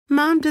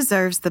Mom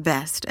deserves the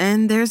best,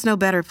 and there's no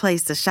better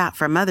place to shop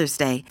for Mother's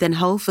Day than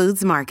Whole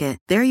Foods Market.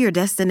 They're your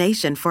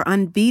destination for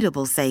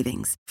unbeatable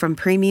savings, from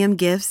premium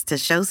gifts to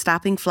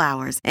show-stopping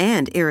flowers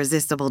and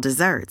irresistible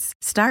desserts.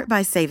 Start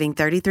by saving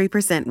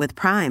 33% with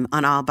Prime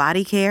on all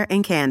body care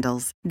and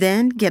candles.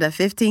 Then get a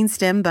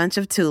 15-stem bunch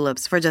of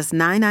tulips for just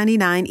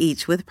 $9.99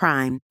 each with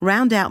Prime.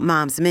 Round out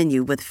Mom's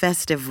menu with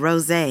festive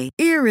rosé,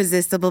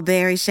 irresistible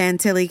berry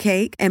chantilly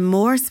cake, and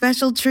more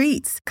special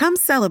treats. Come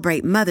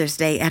celebrate Mother's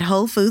Day at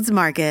Whole Foods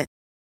Market.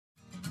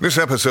 This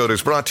episode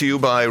is brought to you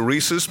by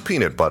Reese's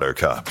Peanut Butter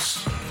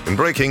Cups. In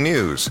breaking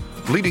news,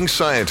 leading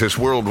scientists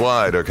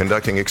worldwide are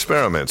conducting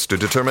experiments to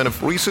determine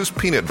if Reese's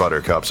Peanut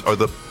Butter Cups are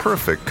the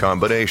perfect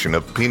combination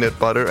of peanut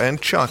butter and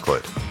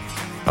chocolate.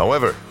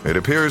 However, it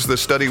appears the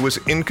study was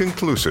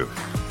inconclusive,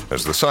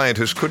 as the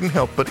scientists couldn't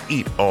help but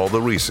eat all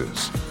the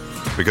Reese's.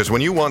 Because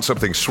when you want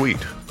something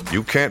sweet,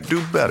 you can't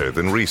do better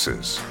than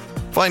Reese's.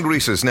 Find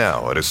Reese's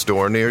now at a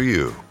store near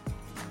you.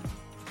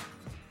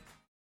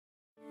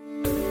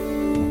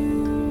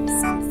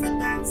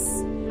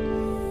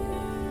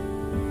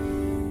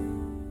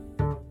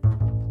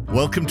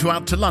 Welcome to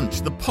Out to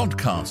Lunch, the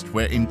podcast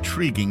where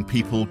intriguing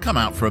people come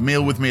out for a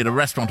meal with me at a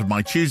restaurant of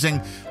my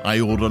choosing. I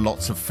order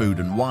lots of food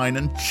and wine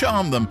and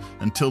charm them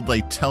until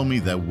they tell me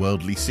their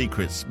worldly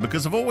secrets,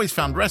 because I've always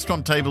found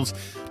restaurant tables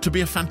to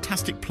be a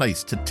fantastic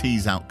place to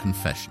tease out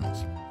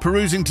confessions.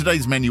 Perusing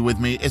today's menu with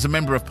me is a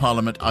Member of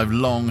Parliament I've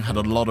long had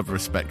a lot of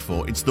respect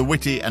for. It's the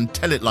witty and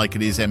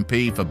tell-it-like-it-is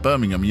MP for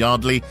Birmingham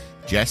Yardley,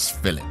 Jess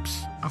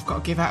Phillips. I've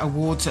got to give out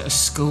awards at a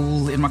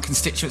school in my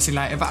constituency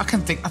later, but I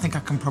think I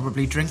can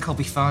probably drink. I'll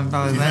be fine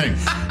by then.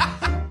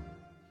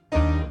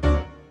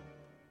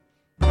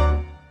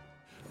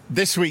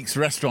 This week's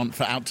restaurant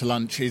for Out to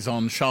Lunch is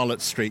on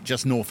Charlotte Street,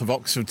 just north of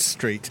Oxford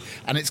Street,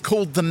 and it's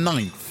called The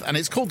Ninth. And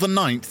it's called The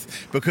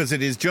Ninth because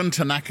it is Jun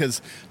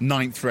Tanaka's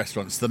ninth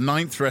restaurant. It's the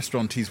ninth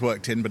restaurant he's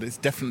worked in, but it's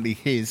definitely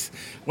his.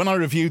 When I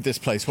reviewed this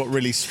place, what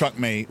really struck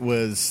me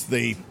was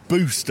the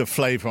boost of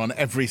flavour on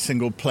every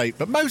single plate,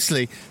 but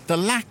mostly the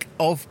lack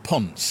of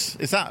ponce.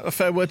 Is that a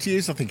fair word to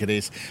use? I think it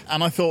is.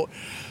 And I thought,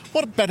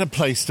 what a better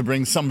place to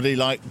bring somebody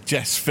like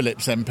Jess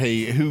Phillips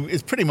MP, who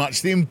is pretty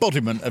much the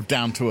embodiment of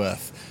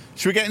down-to-earth.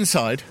 Should we get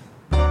inside?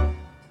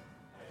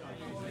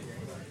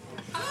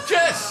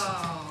 Jess!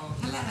 Oh,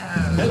 hello.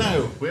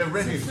 Hello, we're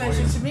ready for you.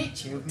 Pleasure to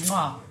meet you.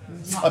 Mwah.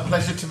 A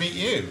pleasure to meet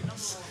you.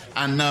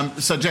 And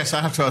so, Jess,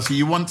 I have to ask you,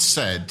 you once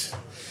said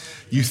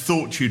you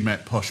thought you'd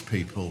met posh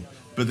people,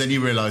 but then you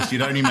realised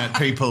you'd only met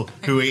people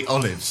who eat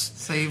olives.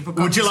 So you've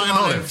Would you some like an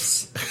olive?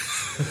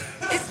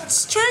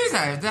 It's true,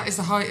 though. That is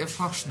the height of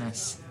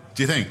poshness.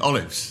 Do you think?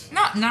 Olives?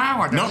 Not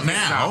now, I don't Not think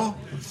now.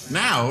 so.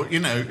 Now, you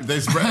know,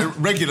 there's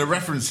regular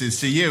references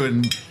to you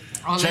and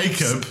Olives.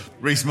 Jacob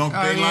Rees-Mogg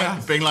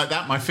being like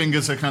that. My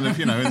fingers are kind of,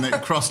 you know, and they're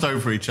crossed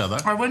over each other.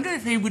 I wonder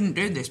if he wouldn't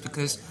do this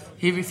because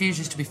he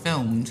refuses to be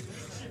filmed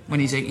when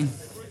he's eating.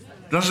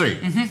 Does he?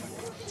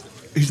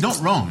 Mm-hmm. He's not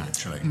wrong,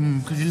 actually.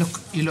 Because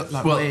you look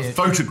like Well, weird.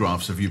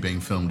 photographs of you being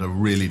filmed are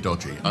really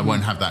dodgy. I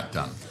won't have that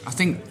done. I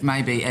think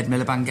maybe Ed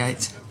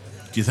Miliband-gate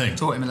Do you think?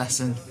 taught him a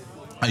lesson.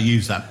 I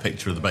use that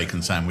picture of the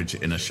bacon sandwich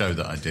in a show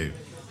that I do.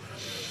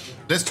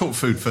 Let's talk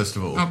food first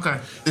of all. Okay.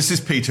 This is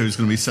Peter who's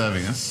going to be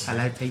serving us.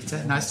 Hello,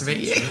 Peter. Nice to meet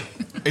you.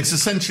 It's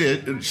essentially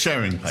a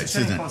sharing place,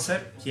 Sharing isn't it?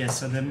 concept,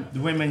 yes. So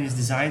the way menu is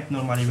designed,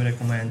 normally we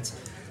recommend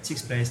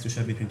 6 plates to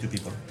share between 2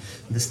 people.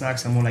 The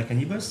snacks are more like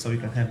cannibals, so you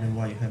can have them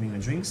while you're having your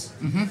drinks.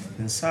 Mm-hmm.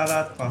 Then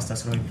salad, pasta,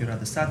 and pure at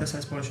the starter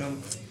size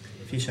portion.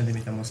 Fish and the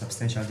meat are more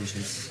substantial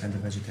dishes, and the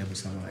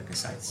vegetables are more like the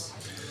sides.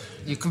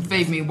 You can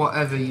feed me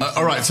whatever you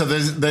All right, so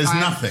there's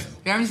nothing.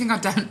 The only thing I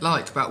don't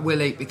like about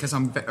will eat because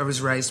I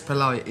was raised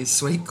polite is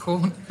sweet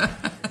corn.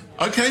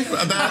 Okay,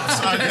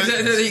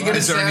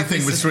 is there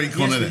anything with sweet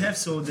corn Yes, in we it? have.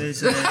 So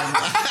there's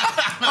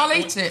I'll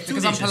eat it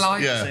because I'm dishes.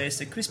 polite. Yeah. So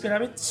it's a crispy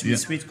rabbit,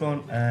 sweet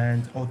corn,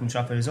 and oatmeal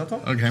truffle risotto.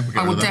 Okay, we'll get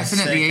I will rid of that.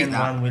 definitely eat Second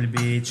that. one will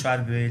be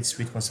char-grilled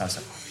sweet corn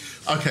salsa.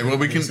 Okay, well,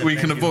 we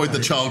can avoid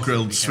the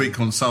char-grilled sweet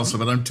corn salsa,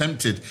 but I'm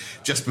tempted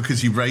just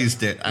because you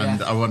raised it,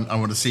 and Yeah. I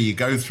want to see you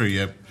go through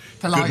your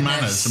Politeness. good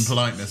manners and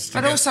politeness.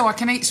 But also, I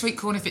can eat sweet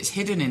corn if it's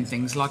hidden in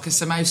things, like a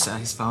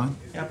samosa is fine.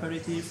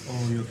 Aperitif,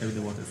 or you okay with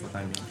the water for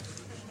time being?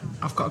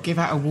 I've got to give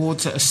out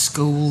awards at a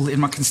school in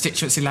my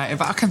constituency later,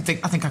 but I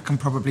think I can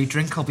probably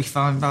drink. I'll be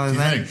fine by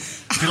then.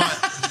 Do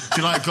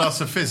you like a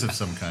glass of fizz of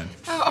some kind?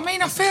 Oh, I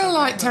mean, I feel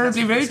like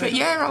terribly rude, but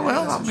yeah, I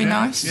will. That'll be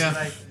nice.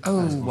 Yeah.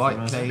 Oh, white,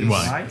 please.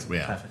 White,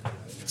 yeah.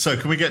 Perfect. So,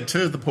 can we get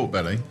 2 of the pork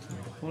belly,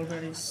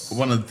 Mulberries.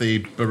 1 of the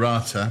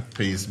burrata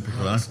peas and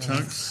pickled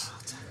artichokes,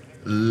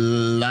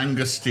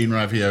 langoustine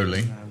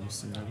ravioli,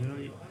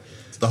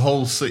 the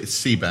whole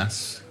sea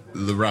bass,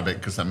 the rabbit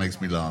because that makes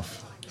me laugh.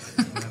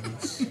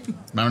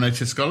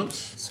 Marinated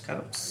Scallops.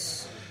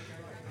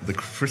 the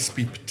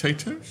crispy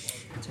potatoes.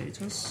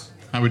 Potatoes.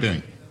 How are we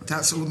doing?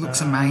 That all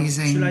looks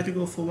amazing. Would you like to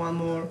go for one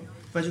more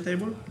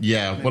vegetable?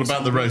 Yeah, what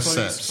about the roast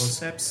seps?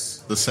 Concepts.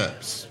 The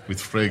seps with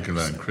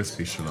fregola and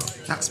crispy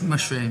shallot. That's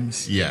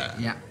mushrooms. Yeah.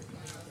 Yeah.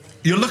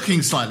 You're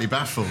looking slightly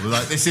baffled.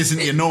 Like, this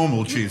isn't your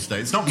normal Tuesday.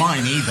 It's not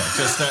mine either,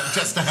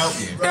 just to help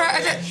you. No,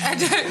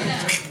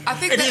 I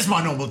think it is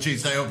my normal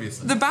Tuesday,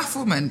 obviously. The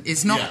bafflement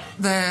is not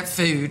the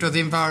food or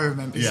the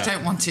environment, because I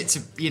don't want it to,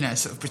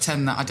 sort of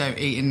pretend that I don't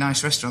eat in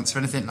nice restaurants or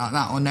anything like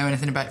that, or know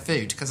anything about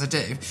food, because I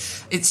do.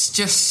 It's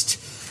just...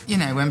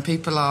 when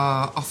people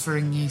are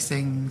offering you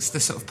things, the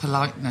sort of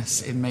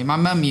politeness in me. My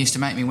mum used to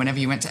make me, whenever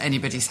you went to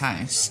anybody's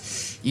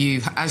house,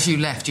 as you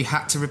left, you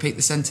had to repeat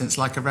the sentence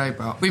like a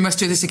robot. We must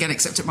do this again,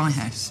 except at my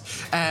house.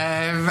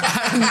 And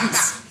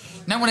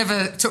no one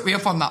ever took me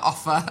up on that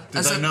offer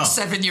as a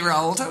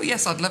 7-year-old. Oh,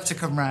 yes, I'd love to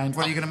come round.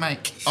 What are you going to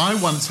make? I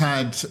once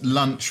had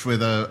lunch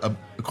with a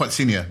quite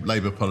senior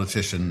Labour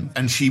politician,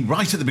 and she,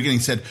 right at the beginning,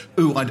 said,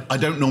 I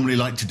don't normally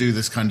like to do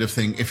this kind of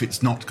thing if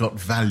it's not got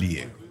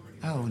value.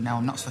 Oh, no,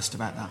 I'm not fussed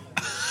about that.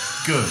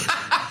 Good.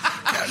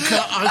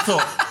 I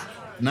thought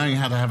knowing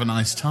how to have a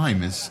nice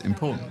time is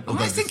important.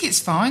 I think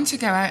it's fine to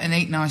go out and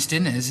eat nice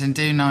dinners and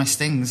do nice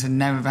things and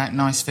know about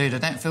nice food. I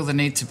don't feel the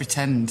need to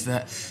pretend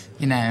that,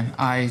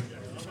 I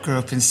grew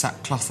up in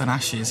sackcloth and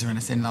ashes or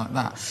anything like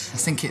that. I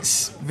think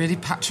it's really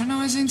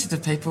patronising to the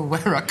people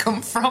where I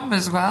come from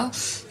as well,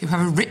 who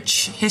have a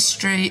rich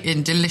history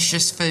in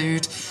delicious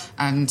food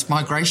and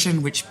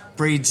migration, which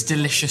breeds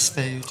delicious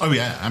food. Oh,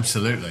 yeah,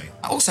 absolutely.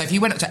 Also, if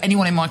you went up to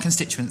anyone in my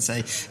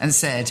constituency and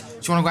said, do you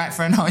want to go out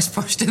for a nice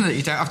posh dinner that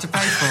you don't have to pay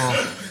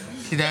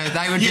for?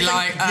 They would be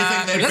like,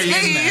 you think they'd be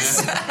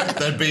in there?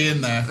 They'd be in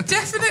there.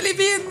 Definitely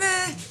be in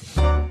there.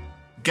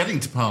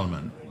 Getting to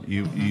Parliament,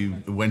 you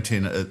went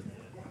in at...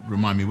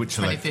 Remind me, which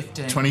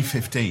 2015.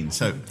 2015.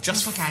 So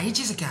just like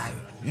ages ago.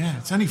 Yeah,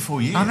 it's only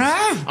 4 years. I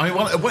know.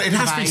 It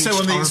has to be so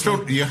on the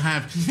extraordinary.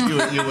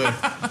 You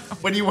were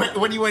when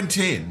you went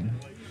in.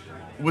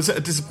 Was it a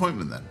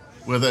disappointment then?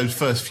 Were those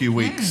first few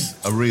weeks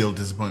a real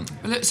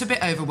disappointment? Well, it's a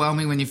bit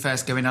overwhelming when you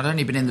first go in. I'd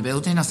only been in the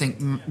building, I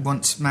think,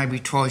 once, maybe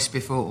twice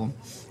before.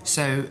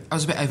 So I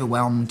was a bit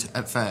overwhelmed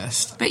at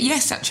first. But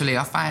yes, actually,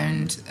 I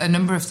found a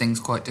number of things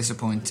quite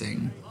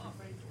disappointing.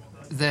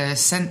 The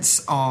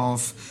sense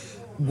of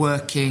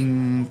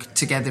working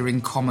together in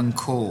common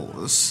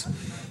cause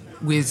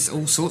with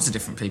all sorts of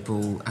different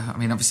people. I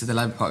mean, obviously the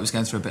Labour Party was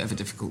going through a bit of a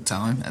difficult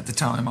time at the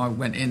time I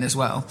went in as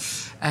well.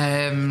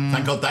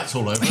 Thank God that's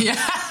all over. Yeah.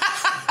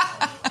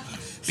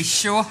 We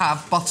sure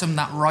have bottomed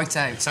that right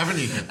out. Haven't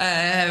you?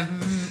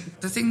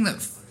 The thing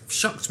that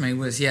shocked me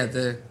was,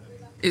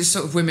 it's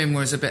sort of women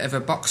was a bit of a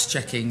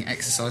box-checking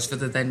exercise for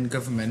the then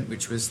government,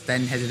 which was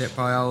then headed up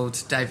by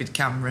old David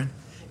Cameron.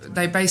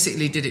 They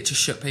basically did it to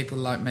shut people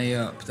like me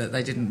up, that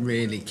they didn't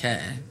really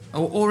care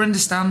or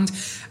understand.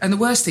 And the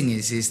worst thing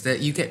is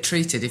that you get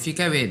treated, if you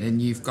go in and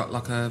you've got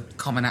like a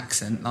common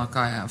accent like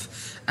I have,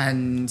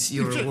 and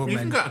you're a woman... You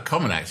haven't got a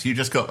common accent, you've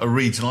just got a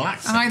regional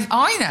accent.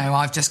 I know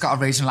I've just got a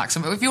regional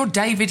accent, but if you're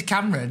David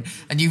Cameron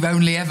and you've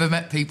only ever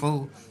met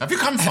people... Have you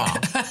come far?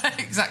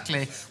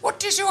 Exactly. What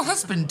does your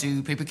husband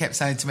do? People kept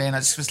saying to me, and I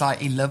just was like,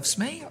 he loves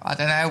me. I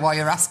don't know why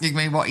you're asking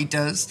me what he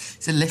does.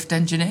 He's a lift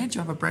engineer. Do you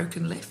have a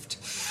broken lift?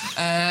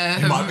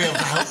 He might be able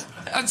to help.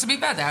 And to be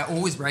fair, they're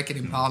always breaking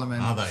in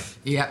Parliament. Are they?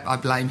 Yeah, I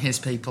blame his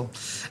people.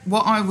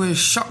 What I was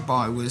shocked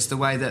by was the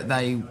way that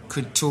they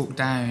could talk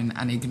down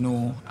and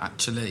ignore,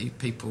 actually,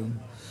 people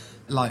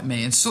like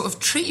me and sort of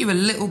treat you a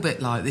little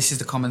bit like, this is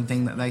the common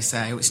thing that they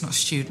say, it's not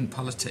student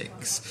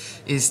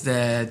politics, is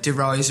the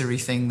derisory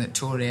thing that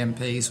Tory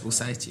MPs will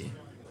say to you.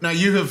 Now,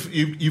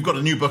 you've got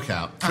a new book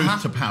out,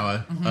 Truth to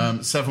Power,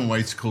 7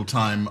 Ways to Call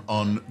Time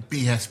on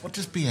BS. What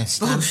does BS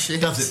stand?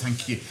 Bullshit. Does it?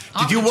 Thank you.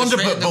 Did you want to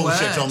put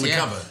bullshit on the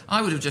cover?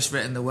 I would have just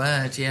written the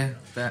word,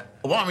 but...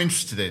 What I'm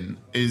interested in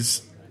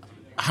is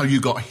how you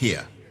got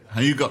here,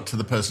 how you got to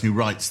the person who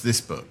writes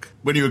this book.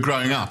 When you were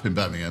growing up in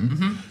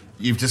Birmingham,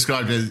 you've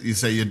described it as, you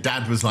say, your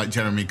dad was like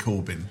Jeremy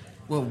Corbyn.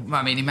 Well,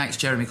 I mean, he makes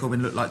Jeremy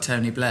Corbyn look like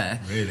Tony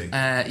Blair. Really?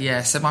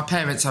 Yeah, so my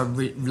parents were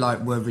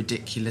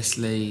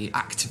ridiculously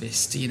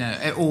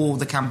activist. All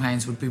the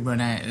campaigns would be run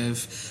out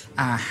of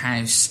our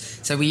house.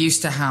 So we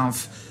used to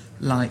have,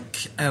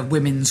 like, a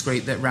women's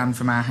group that ran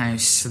from our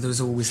house. So there was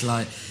always,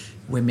 like,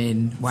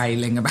 women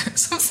wailing about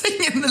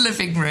something in the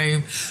living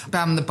room.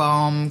 Ban the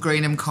Bomb,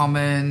 Greenham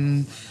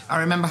Common. I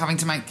remember having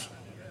to make...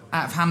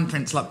 out of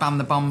handprints, like ban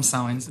the bomb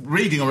signs.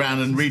 Reading around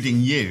and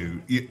reading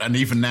you, and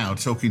even now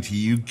talking to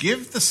you,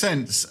 give the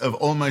sense of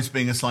almost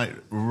being a slight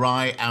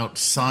wry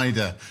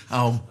outsider.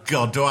 Oh,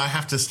 God, do I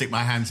have to stick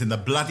my hands in the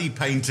bloody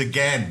paint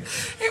again?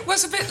 It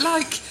was a bit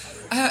like...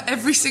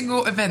 every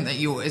single event that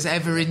is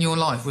ever in your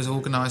life was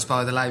organised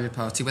by the Labour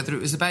Party, whether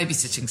it was the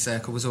babysitting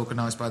circle was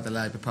organised by the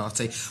Labour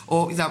Party,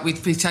 or that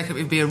it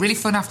would be a really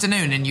fun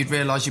afternoon and you'd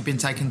realise you'd been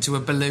taken to a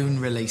balloon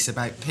release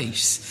about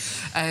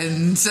peace.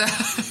 And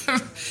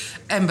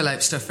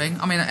envelope stuffing.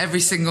 I mean, every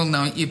single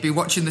night you'd be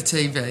watching the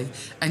TV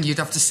and you'd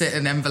have to sit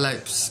and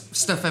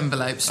stuff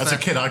envelopes. As a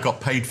kid, I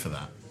got paid for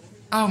that.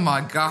 Oh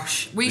my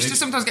gosh. We used to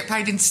sometimes get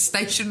paid in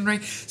stationery.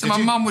 So my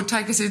mum would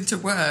take us into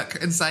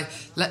work and say,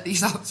 let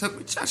these out. So,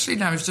 which actually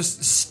now is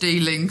just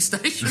stealing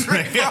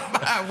stationery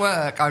from our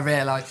work, I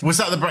realised. Was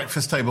that the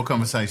breakfast table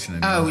conversation?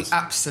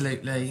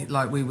 Absolutely.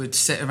 Like, we would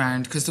sit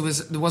around, because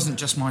there wasn't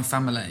just my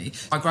family.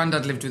 My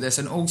granddad lived with us,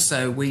 and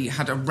also we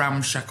had a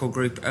ramshackle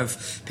group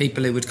of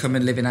people who would come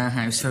and live in our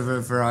house for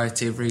a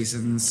variety of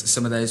reasons.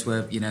 Some of those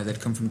were, they'd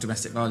come from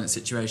domestic violence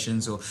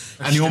situations or...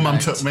 And your mum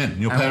took them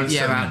in? Your parents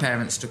took them in? Yeah, our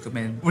parents took them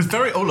in.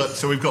 Look,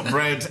 so we've got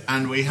bread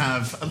and we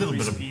have a little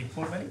bit of...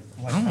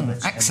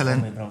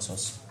 excellent. Brown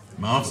sauce.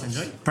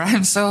 Marvellous.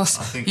 Brown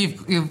sauce.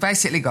 You've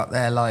basically got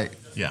there, like...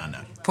 Yeah, I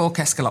know. Pork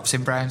escallops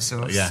in brown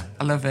sauce. Yeah.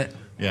 I love it.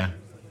 Yeah.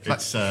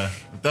 It's they'll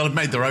have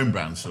made their own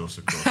brown sauce,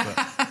 of course.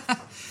 But...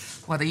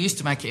 Well, they used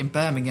to make it in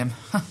Birmingham.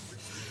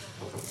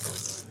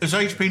 Is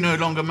HP no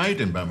longer made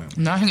in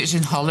Birmingham? No, I think it's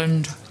in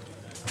Holland.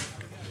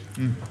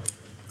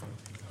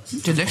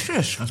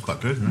 Delicious. That's quite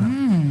good,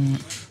 isn't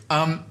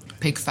it?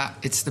 Pig fat,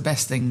 it's the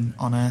best thing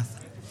on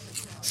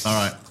earth. All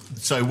right.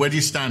 So where do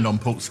you stand on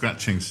pork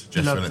scratchings,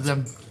 Jess Love Phillips?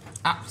 them.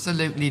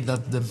 Absolutely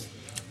love them.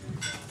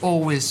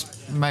 Always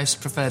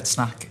most preferred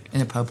snack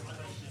in a pub.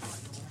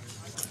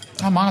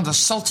 Oh my God, the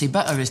salty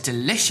butter is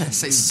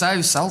delicious. It's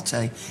so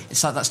salty.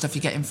 It's like that stuff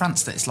you get in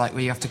France that it's like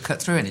where you have to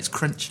cut through and it's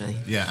crunchy.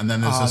 Yeah, and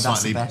then there's a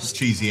slightly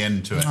cheesy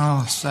end to it.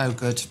 Oh, so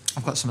good.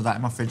 I've got some of that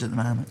in my fridge at the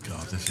moment.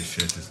 God, this is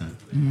shit, isn't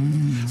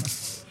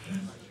it?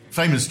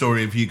 Famous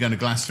story of you going to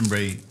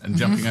Glastonbury and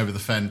jumping over the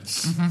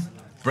fence,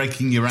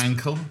 breaking your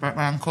ankle. Broke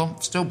my ankle.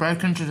 Still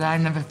broken today,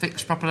 never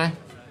fixed properly.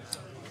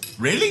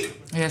 Really?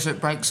 Yeah, so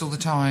it breaks all the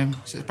time.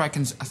 So it's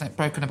broken, I think,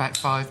 broken about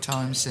 5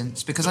 times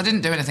since, because I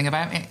didn't do anything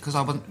about it, because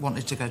I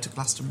wanted to go to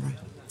Glastonbury.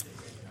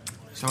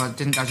 So I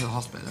didn't go to the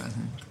hospital or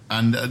anything.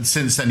 And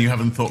since then you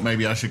haven't thought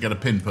maybe I should get a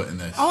pin put in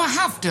this? Oh, I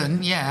have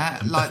done, yeah.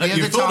 Like the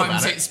You've other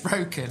times it's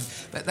broken.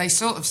 But they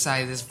sort of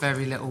say there's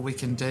very little we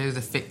can do.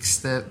 The fix,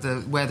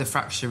 the where the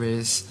fracture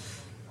is,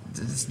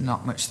 there's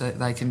not much that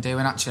they can do.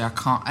 And actually I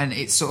can't... And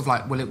it's sort of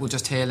like, well, it will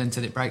just heal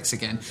until it breaks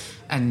again.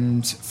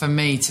 And for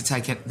me to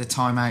take the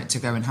time out to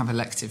go and have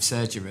elective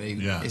surgery,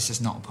 it's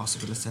just not a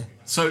possibility.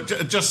 So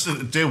just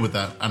to deal with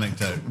that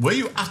anecdote, were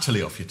you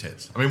utterly off your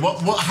tits? I mean,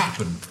 what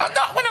happened?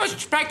 Not when I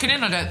was breaking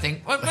in, I don't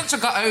think. Once I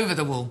got over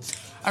the wall.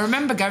 I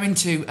remember going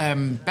to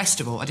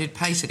Festival. I did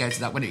pay to go to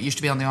that when it used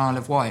to be on the Isle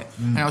of Wight.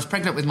 And I was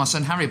pregnant with my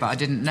son Harry, but I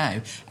didn't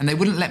know. And they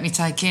wouldn't let me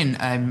take in...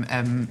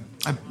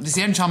 it's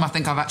the only time I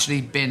think I've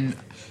actually been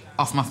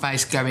off my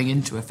face going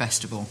into a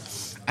festival.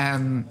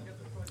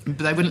 But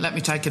they wouldn't let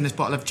me take in this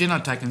bottle of gin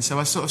I'd taken, so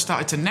I sort of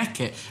started to neck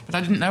it. But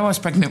I didn't know I was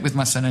pregnant with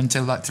my son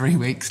until like 3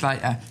 weeks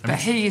later. But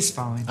he is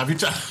fine. Have you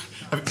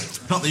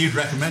not that you'd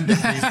recommend it,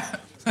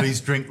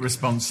 please drink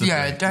responsibly.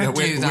 Yeah, don't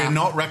do that. We're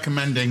not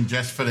recommending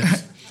Jess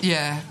Phillips...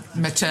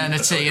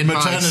 maternity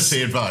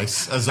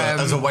advice as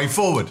a way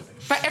forward.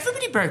 But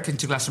everybody broke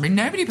into Glastonbury.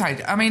 Nobody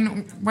paid. I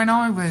mean, when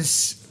I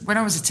was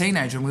a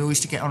teenager and we always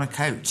used to get on a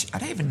coach, I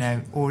don't even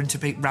know, or into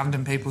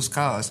random people's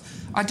cars,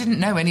 I didn't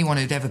know anyone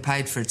who'd ever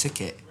paid for a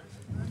ticket.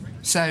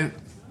 So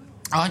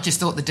I just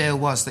thought the deal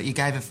was that you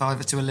gave a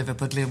 £5 to a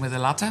Liverpudlian with a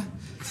ladder.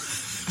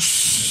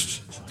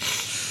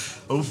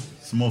 Oh,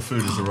 some more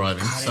food is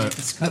arriving.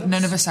 Look,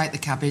 none of us ate the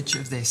cabbage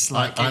of this.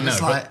 I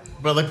know,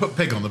 but they put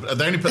pig on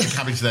they only put the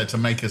cabbage there to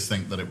make us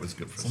think that it was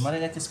good for us. So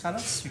marinated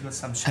scallops, you got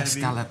some shelby,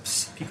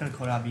 scallops, pickled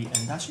kohlrabi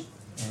and dashi.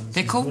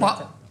 They're called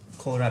what?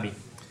 Kohlrabi.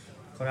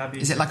 Kohlrabi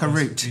is it like a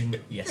root?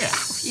 Yes.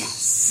 Yeah.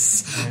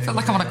 Yes. I feel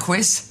like I'm on a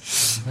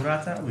quiz.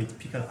 Burrata with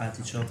pickled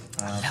artichoke,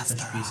 fresh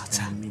peas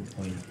and mint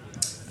oil.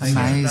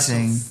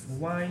 Amazing.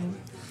 Wine.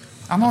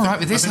 I'm all right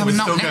with this. I'm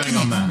not necking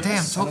it. I'm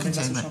talking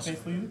too much.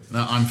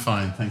 No, I'm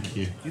fine, thank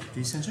you.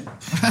 Please enjoy.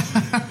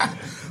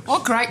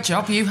 What a great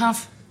job you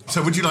have.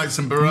 So would you like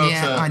some burrata?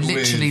 Yeah, I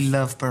literally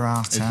love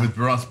burrata. With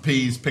burrata,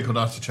 peas, pickled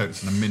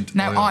artichokes and a mint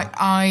oil.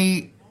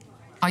 I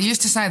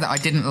used to say that I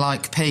didn't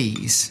like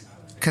peas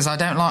because I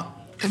don't like...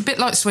 A bit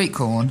like sweet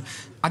corn.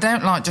 I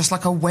don't like just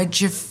like a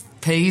wedge of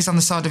peas on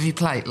the side of your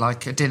plate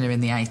like a dinner in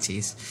the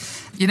 80s.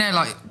 You know,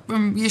 like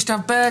when we used to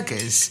have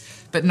burgers...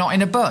 but not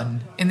in a bun.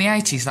 In the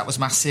 80s, that was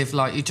massive.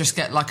 Like, you just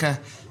get, like, a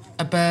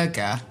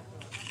burger,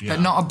 but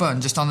not a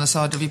bun, just on the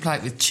side of your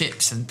plate with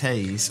chips and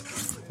peas.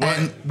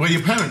 Were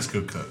your parents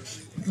good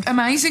cooks?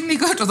 Amazingly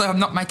good, although I'm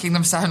not making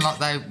them sound like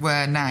they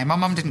were now. My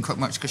mum didn't cook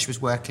much because she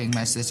was working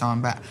most of the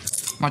time, but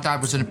my dad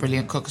was a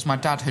brilliant cook because my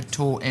dad had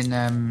taught in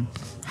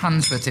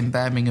Handsworth in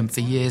Birmingham for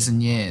years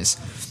and years.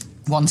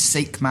 One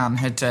Sikh man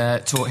had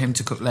taught him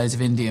to cook loads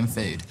of Indian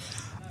food,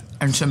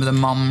 and some of the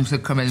mums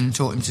had come in and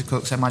taught him to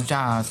cook, so my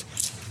dad...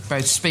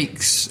 both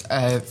speaks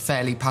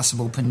fairly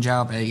passable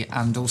Punjabi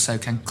and also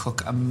can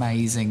cook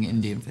amazing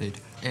Indian food.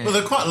 Yeah. Well,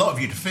 there are quite a lot of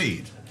you to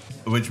feed,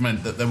 which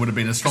meant that there would have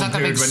been a strong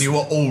period when you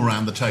were all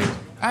round the table.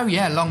 Oh,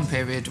 yeah, long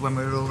period when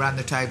we were all round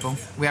the table.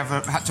 We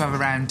had to have a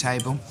round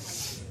table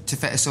to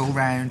fit us all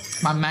round.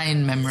 My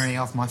main memory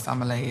of my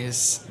family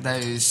is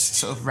those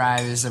sort of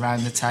rows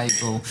around the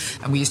table.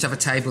 And we used to have a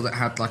table that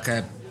had like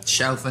a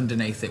shelf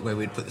underneath it where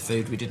we'd put the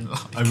food we didn't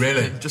like. Oh,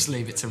 really? And just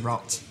leave it to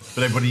rot.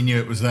 But everybody knew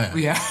it was there.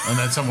 Yeah. And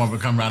then someone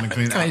would come round and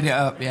clean it up. Clean it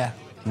up, yeah.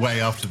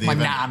 Way after the My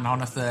event. nan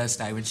on a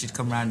Thursday when she'd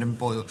come round and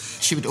boil,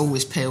 she would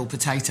always peel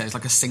potatoes,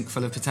 like a sink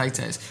full of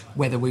potatoes,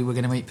 whether we were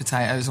going to eat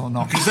potatoes or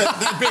not. Because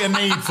there'd be a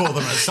need for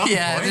them at some point.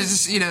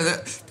 There's, you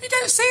don't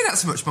see that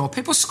so much more.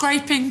 People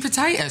scraping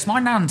potatoes. My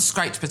nan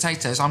scraped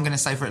potatoes, I'm going to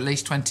say, for at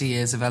least 20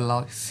 years of her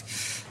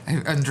life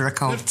under a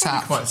cold It's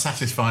tap. quite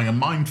satisfying and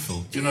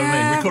mindful. Do you know what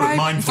I mean? We call it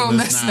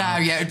mindfulness now.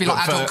 Yeah, it'd be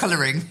like adult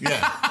colouring.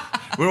 Yeah.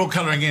 We're all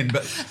colouring in,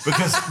 but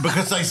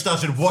because they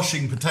started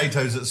washing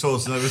potatoes at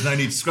source and there was no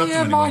need to scrub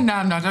them anymore. My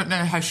nan, I don't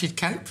know how she'd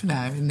cope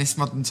now in this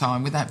modern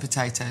time without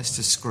potatoes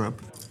to scrub.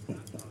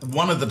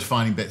 One of the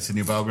defining bits in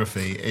your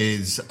biography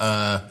is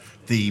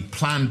the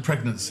planned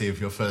pregnancy of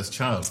your first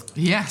child.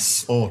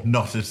 Yes. Or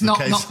not, as the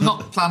case.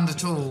 Not planned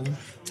at all.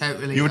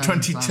 Totally. You were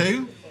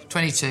 22?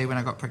 22 when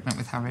I got pregnant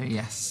with Harry,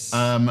 yes.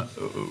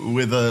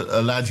 With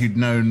a lad you'd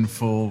known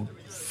for...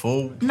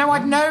 No,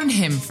 I'd known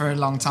him for a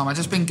long time. I'd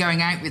just been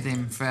going out with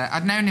him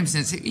I'd known him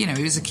since, he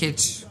was a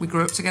kid. We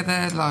grew up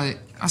together,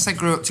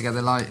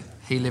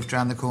 he lived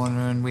around the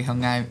corner and we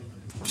hung out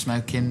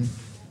smoking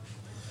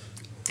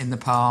in the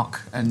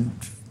park and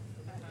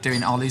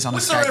doing ollies on a skateboard.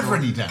 Was there ever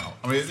any doubt?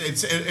 I mean,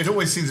 it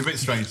always seems a bit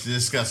strange to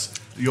discuss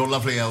your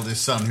lovely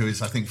eldest son, who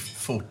is, I think,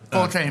 14.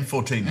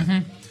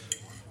 Mm-hmm.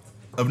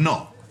 Of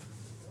not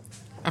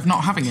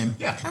having him?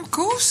 Yeah. Of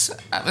course.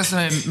 That was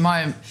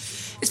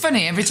It's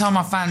funny, every time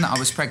I found that I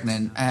was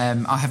pregnant,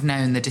 I have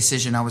known the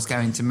decision I was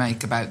going to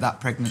make about that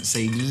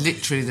pregnancy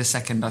literally the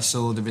second I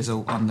saw the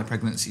result on the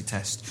pregnancy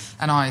test.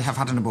 And I have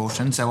had an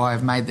abortion, so I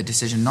have made the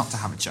decision not to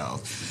have a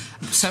child.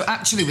 So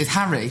actually with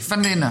Harry,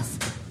 funnily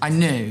enough, I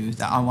knew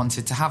that I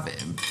wanted to have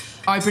him.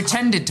 I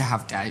pretended to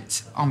have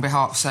doubt on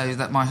behalf so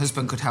that my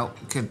husband could help,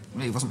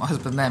 he wasn't my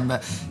husband then,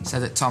 but so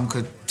that Tom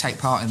could take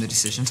part in the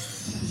decision.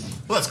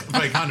 Well, that's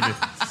very kind of you.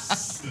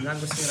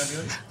 Langoustine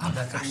ravioli,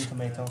 buttered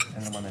tomato,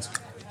 and Romanesco.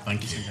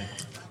 Thank you.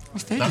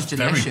 This food That's is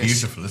delicious. very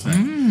beautiful, isn't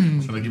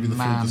it? Shall I give you the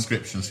full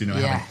description so you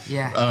know how?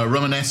 Yeah.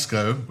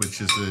 Romanesco,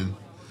 which is the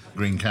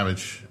green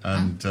cabbage,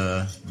 and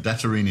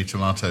Datterini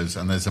tomatoes,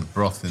 and there's a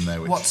broth in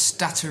there. What's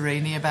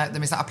Datterini about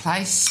them? Is that a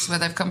place where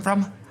they've come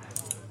from?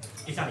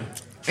 Italy.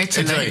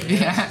 Italy.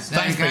 Yeah.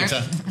 Thanks,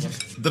 Peter.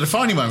 The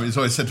defining moment is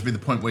always said to be the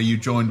point where you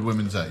joined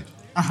Women's Aid.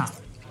 Uh-huh.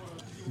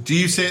 Do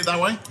you see it that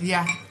way?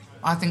 Yeah,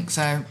 I think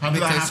so. How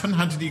did that happen?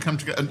 How did you come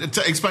together?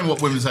 Explain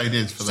what Women's Aid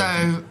is for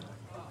them.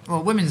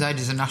 Well, Women's Aid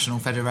is a national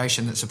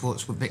federation that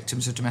supports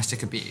victims of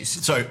domestic abuse.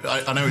 So,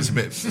 I know it's a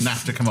bit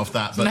naff to come off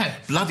that,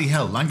 but bloody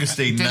hell,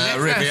 langoustine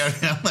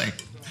ravioli, aren't they?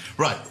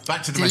 Right,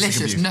 back to domestic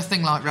abuse.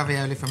 Nothing like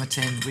ravioli from a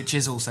tin, which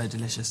is also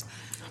delicious.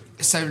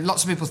 So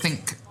lots of people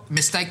think,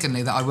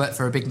 mistakenly, that I work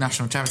for a big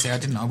national charity. I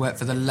didn't. I worked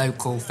for the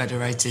local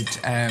federated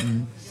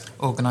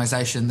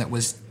organisation that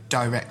was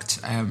direct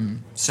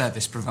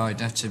service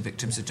provider to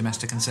victims of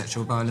domestic and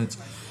sexual violence.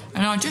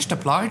 And I just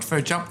applied for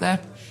a job there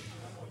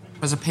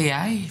as a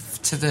PA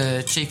to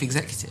the chief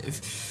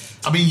executive.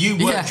 I mean,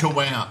 you worked your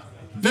way up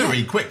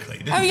very quickly,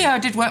 didn't you? Oh, yeah, I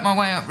did work my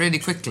way up really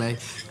quickly.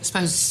 I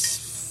suppose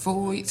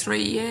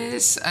 3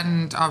 years,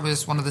 and I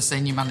was one of the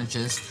senior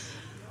managers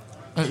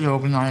at the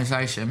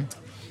organisation.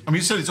 I mean,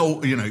 you said it's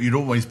all, you'd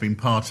always been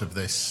part of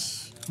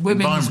this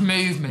women's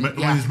movement.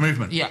 Women's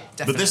movement. Yeah,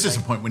 definitely. But this is a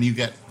point when you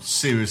get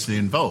seriously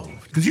involved.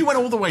 Because you went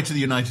all the way to the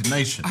United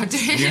Nations. I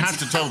did. You have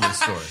to tell this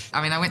story.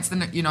 I mean, I went to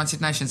the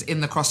United Nations in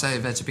the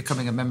crossover to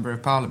becoming a member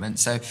of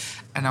Parliament.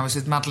 And I was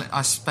with Madeleine.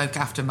 I spoke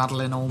after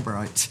Madeleine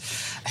Albright.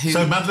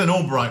 So Madeleine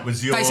Albright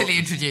was your... Basically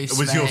introduced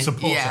was me. your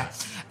supporter. Yeah.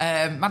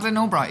 Madeleine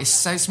Albright is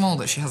so small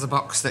that she has a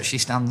box that she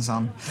stands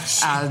on.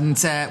 And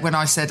when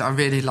I said, I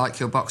really like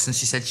your box, and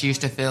she said she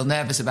used to feel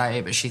nervous about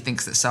it, but she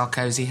thinks that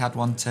Sarkozy had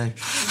one too.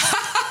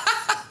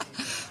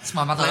 It's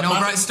my Madeleine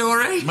Albright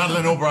story.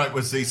 Madeleine Albright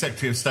was the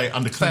Secretary of State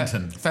under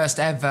Clinton. First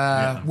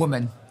ever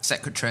woman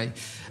secretary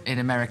in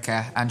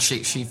America, and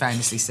she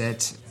famously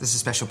said, there's a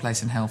special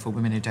place in hell for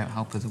women who don't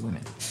help other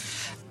women.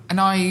 And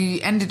I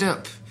ended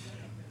up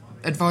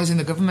advising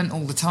the government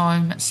all the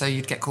time. So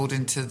you'd get called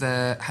into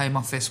the Home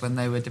Office when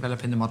they were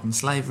developing the modern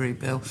slavery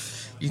bill.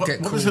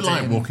 What was it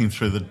like walking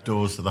through the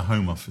doors of the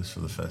Home Office for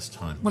the first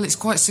time? Well, it's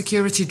quite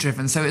security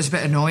driven, so it was a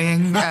bit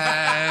annoying,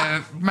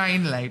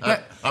 mainly.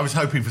 But I was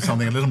hoping for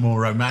something a little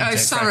more romantic.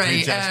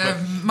 Sorry, if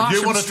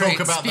you want to talk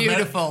about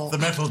the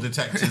metal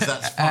detectors,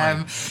 that's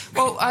fine.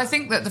 Well, I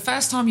think that the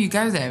first time you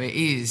go there, it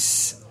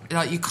is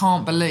like you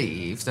can't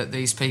believe that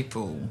these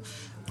people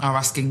are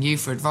asking you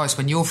for advice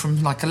when you're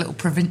from like a little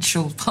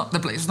provincial part.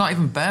 It's not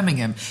even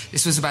Birmingham.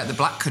 This was about the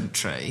Black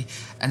Country,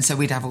 and so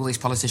we'd have all these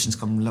politicians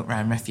come and look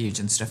around refuge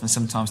and stuff, and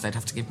sometimes they'd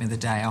have to give me the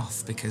day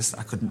off because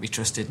I couldn't be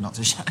trusted not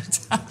to shout at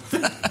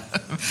them.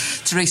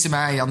 Theresa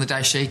May, on the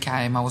day she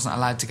came, I wasn't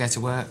allowed to go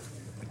to work.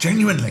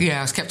 Genuinely? Yeah,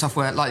 I was kept off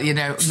work. Like,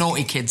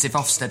 naughty kids, if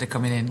Ofsted are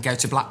coming in, go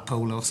to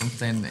Blackpool or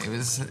something.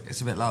 It's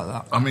a bit like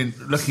that. I mean,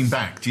 looking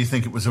back, do you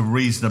think it was a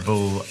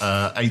reasonable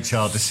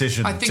HR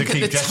decision to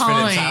keep Jess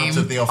Phillips out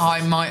of the office?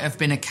 I might have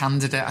been a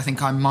candidate. I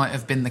think I might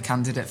have been the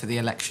candidate for the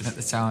election at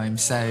the time.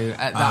 So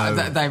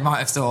they might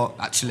have thought,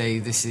 actually,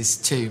 this is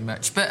too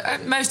much.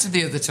 But most of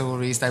the other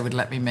Tories, they would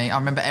let me meet. I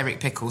remember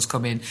Eric Pickles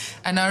come in.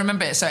 And I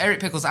remember, so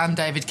Eric Pickles and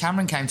David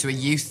Cameron came to a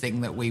youth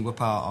thing that we were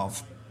part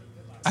of.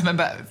 I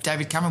remember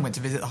David Cameron went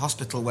to visit the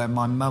hospital where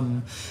my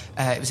mum,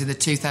 it was in the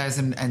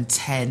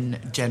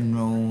 2010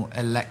 general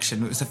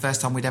election. It was the first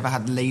time we'd ever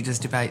had leaders'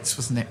 debates,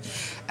 wasn't it?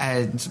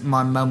 And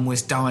my mum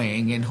was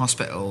dying in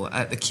hospital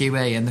at the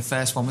QE, and the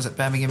first one was at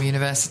Birmingham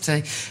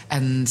University.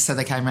 And so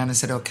they came around and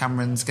said,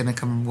 Cameron's going to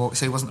come and walk.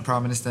 So he wasn't the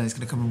Prime Minister, he's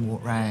going to come and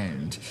walk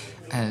round.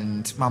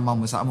 And my mum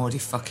was like, I'm already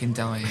fucking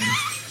dying.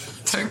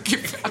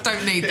 I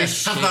don't need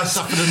this shit. Have I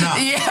suffered enough?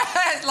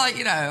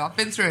 Yeah, I've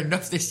been through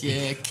enough this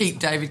year. Keep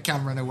David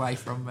Cameron away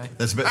from me.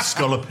 There's a bit of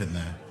scallop in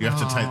there. You have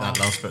to take that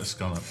last bit of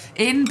scallop.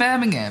 In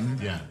Birmingham,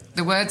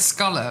 the word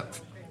scallop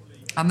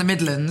and the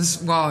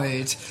Midlands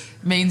wide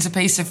means a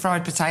piece of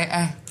fried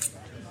potato.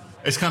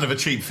 It's kind of a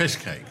cheap fish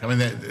cake. I mean,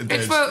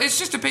 it's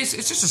just a piece.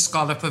 It's just a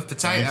scallop of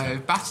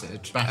potato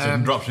battered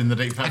and dropped in the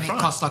deep fat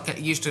fry. And it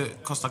used to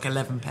cost like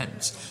 11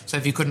 pence. So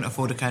if you couldn't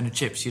afford a can of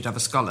chips, you'd have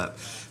a scallop.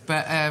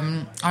 But I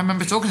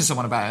remember talking to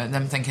someone about it and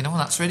them thinking,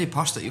 that's really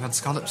posh that you've had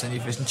scallops in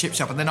your fish and chip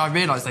shop. And then I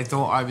realised they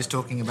thought I was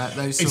talking about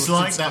those sorts of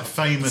stuff. It's like that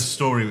famous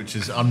story which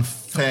is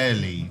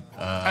unfairly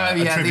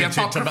attributed the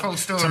apocryphal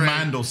story to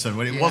Mandelson.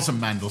 Well, it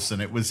wasn't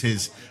Mandelson, it was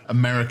his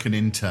American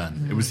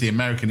intern. It was the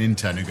American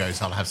intern who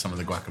goes, I'll have some of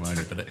the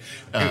guacamole. But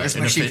it was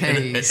mushy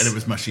peas. And it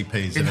was mushy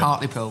peas. In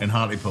Hartlepool.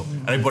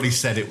 Everybody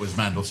said it was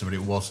Mandelson, but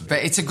it wasn't.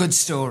 But it's a good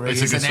story,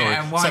 isn't it?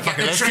 And why get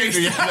the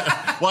truth?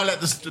 Why let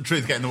the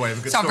truth get in the way of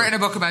a good story? I've written a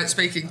book about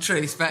speaking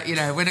truth, but,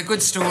 when a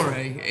good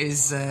story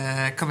is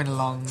coming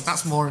along,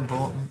 that's more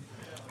important.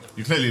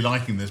 You're clearly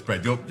liking this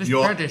bread. This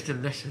bread is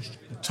delicious.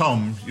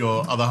 Tom,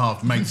 your other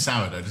half, makes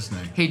sourdough, doesn't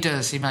he? He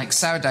does. He makes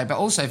sourdough. But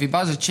also, if he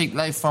buys a cheap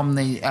loaf from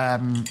the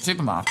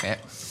supermarket,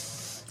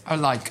 or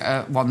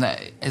one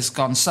that has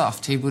gone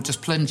soft, he will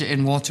just plunge it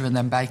in water and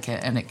then bake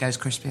it, and it goes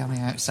crispy on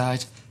the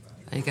outside.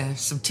 There you go.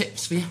 Some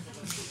tips for you.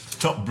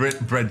 Top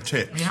bread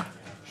tips. Yeah.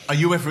 Are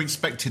you ever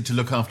expected to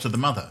look after the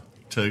mother,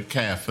 to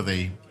care for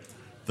the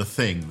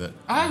thing that...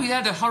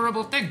 the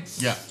horrible thing.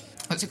 Yeah.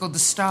 What's it called? The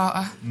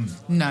starter?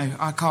 No,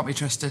 I can't be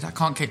trusted. I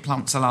can't keep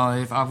plants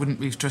alive. I wouldn't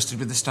be trusted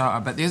with the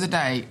starter. But the other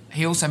day,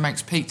 he also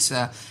makes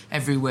pizza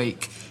every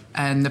week.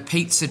 And the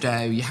pizza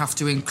dough, you have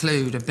to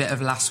include a bit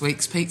of last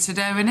week's pizza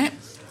dough in it.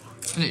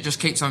 And it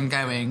just keeps on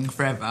going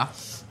forever.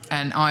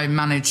 And I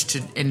managed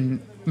to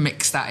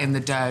mix that in the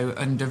dough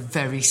under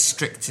very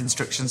strict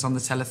instructions on the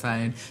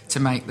telephone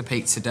to make the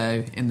pizza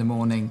dough in the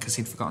morning because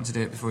he'd forgotten to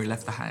do it before he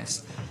left the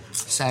house.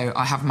 So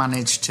I have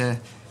managed to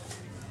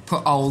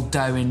put old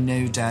dough in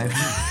new dough.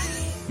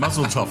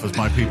 Muzzle tough, as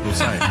my people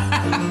say.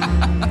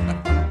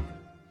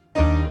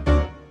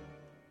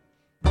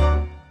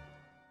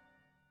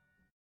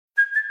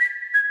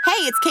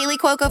 Hey, it's Kaylee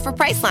Cuoco for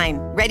Priceline.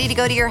 Ready to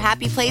go to your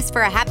happy place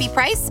for a happy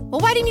price?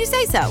 Well, why didn't you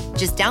say so?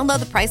 Just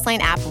download the Priceline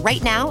app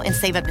right now and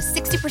save up to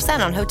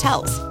 60% on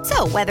hotels.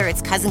 So whether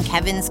it's Cousin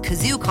Kevin's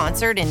Kazoo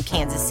Concert in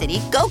Kansas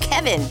City, go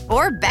Kevin,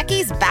 or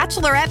Becky's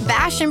Bachelorette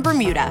Bash in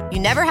Bermuda,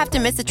 you never have to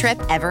miss a trip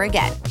ever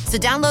again. So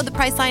download the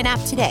Priceline app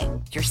today.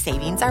 Your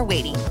savings are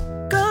waiting.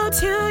 Go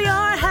to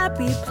your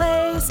happy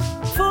place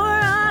for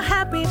a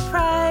happy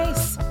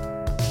price.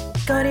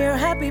 Go to your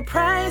happy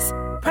price,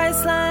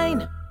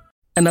 Priceline.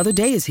 Another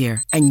day is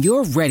here, and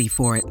you're ready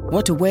for it.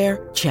 What to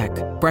wear? Check.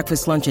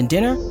 Breakfast, lunch, and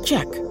dinner?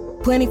 Check.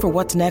 Planning for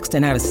what's next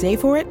and how to save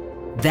for it?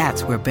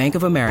 That's where Bank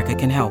of America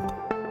can help.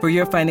 For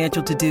your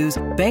financial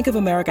to-dos, Bank of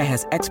America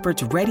has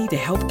experts ready to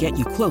help get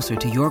you closer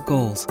to your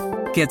goals.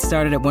 Get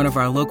started at one of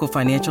our local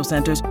financial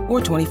centers or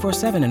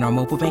 24/7 in our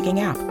mobile banking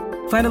app.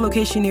 Find a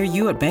location near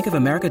you at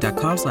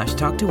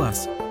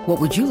bankofamerica.com/talktous. What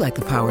would you like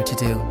the power to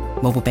do?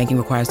 Mobile banking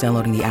requires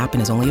downloading the app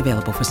and is only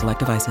available for select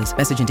devices.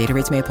 Message and data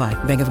rates may apply.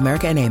 Bank of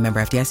America N.A.,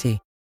 member FDIC.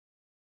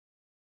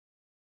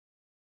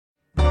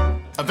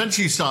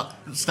 Eventually you start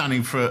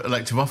standing for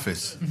elective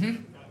office. Mm-hmm.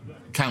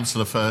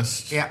 Councillor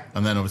first. Yeah.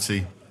 And then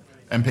obviously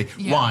MP.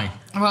 Yeah. Why?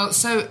 Well,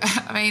 so,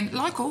 I mean,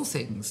 like all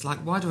things,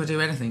 why do I do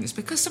anything? It's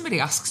because somebody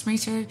asks me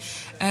to.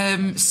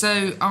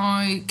 So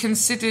I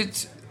considered...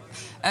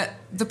 At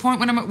the point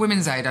when I'm at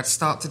Women's Aid, I'd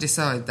start to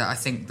decide that I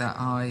think that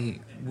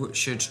I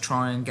should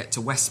try and get to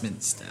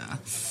Westminster.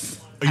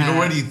 You'd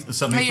already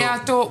suddenly I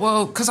thought,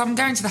 well, because I'm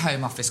going to the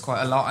Home Office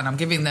quite a lot and I'm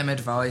giving them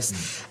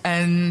advice.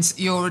 And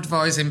you're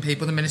advising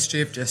people, the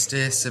Ministry of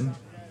Justice, and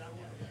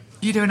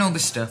you're doing all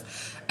this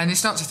stuff. And you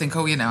start to think,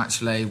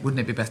 actually, wouldn't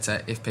it be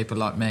better if people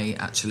like me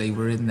actually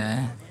were in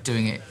there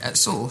doing it at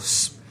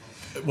source?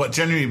 What,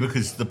 generally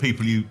because the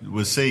people you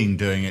were seeing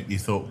doing it you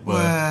thought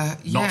were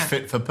not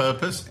fit for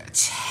purpose?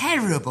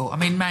 Terrible. I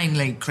mean,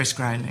 mainly Chris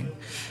Grayling,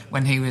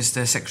 when he was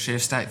the Secretary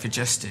of State for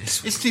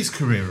Justice. Isn't his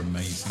career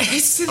amazing?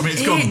 It's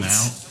gone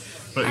now,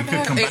 but it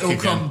could come back again.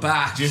 It'll come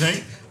back. Do you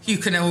think? you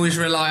can always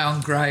rely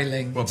on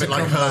Grayling. Well, a bit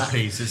like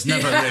herpes. It's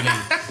never really...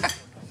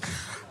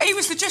 He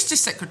was the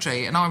Justice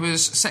Secretary, and I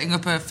was setting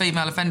up a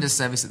female offenders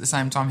service at the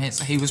same time.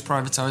 He was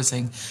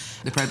privatising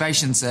the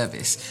probation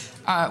service.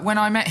 When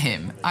I met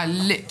him, I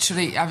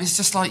was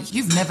just like,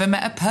 you've never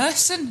met a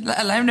person, let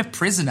alone a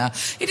prisoner.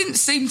 He didn't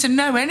seem to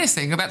know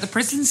anything about the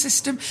prison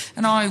system,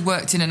 and I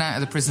worked in and out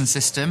of the prison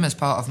system as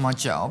part of my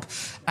job,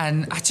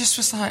 and I just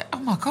was like, oh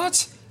my God,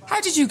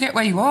 how did you get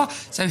where you are?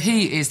 So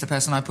he is the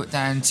person I put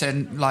down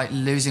to, like,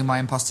 losing my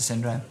imposter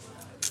syndrome.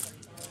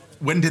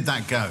 When did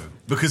that go?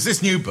 Because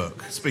this new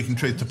book, Speaking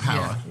Truth to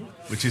Power,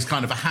 which is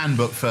kind of a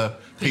handbook for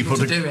people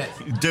to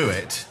do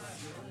it,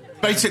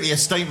 basically a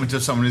statement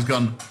of someone who's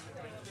gone,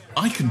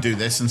 I can do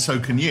this and so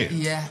can you.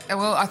 Yeah,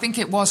 well, I think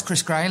it was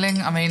Chris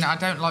Grayling. I mean, I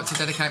don't like to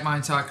dedicate my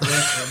entire career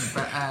to him,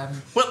 but...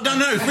 Well,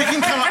 no,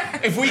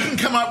 if we can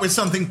come up with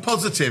something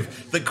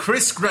positive that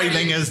Chris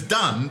Grayling has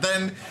done,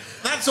 then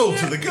that's all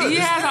to the good.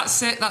 Yeah,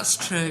 that's it, that's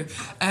true.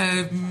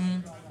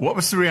 What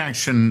was the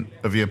reaction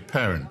of your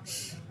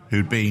parents,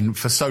 who'd been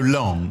for so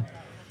long...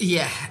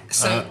 Yeah,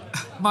 so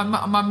my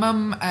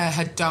mum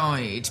had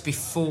died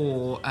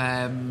before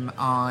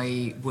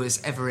I was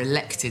ever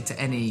elected to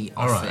any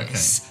office.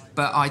 Right, okay.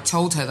 But I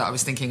told her that I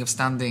was thinking of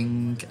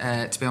standing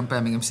to be on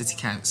Birmingham City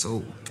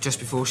Council just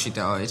before she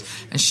died.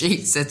 And she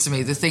said to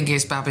me, the thing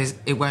is, Bab,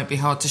 it won't be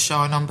hard to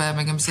shine on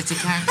Birmingham City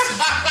Council.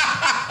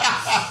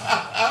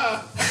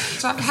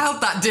 So I've held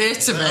that dear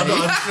to me. I'm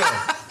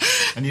sure.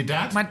 And your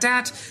dad? My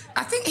dad,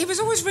 I think he was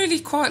always really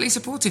quietly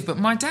supportive, but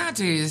my dad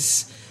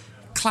is...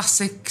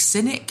 classic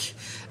cynic.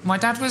 My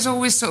dad was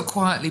always sort of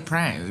quietly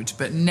proud,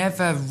 but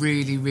never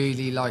really,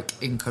 really, like,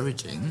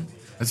 encouraging.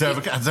 Has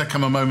there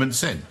come a moment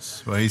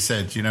since where he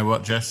said, you know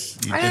what, Jess,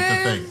 you did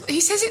the thing? He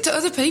says it to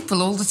other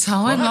people all the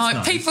time. Well, like,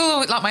 nice. People,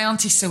 like my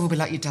Auntie Sue will be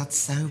like, your dad's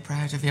so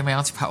proud of you. My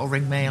Auntie Pat will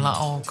ring me and like,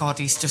 oh, God,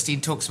 he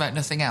talks about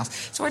nothing else.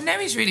 So I know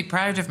he's really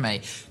proud of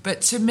me.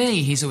 But to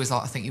me, he's always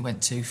like, I think you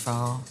went too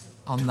far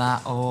on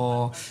that,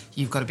 or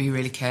you've got to be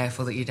really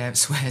careful that you don't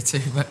swear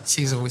too much.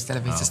 He's always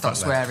telling me to stop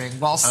swearing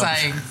while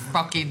saying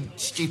fucking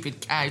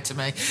stupid cow to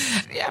me.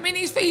 Yeah, I mean,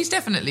 he's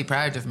definitely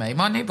proud of me.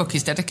 My new book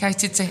is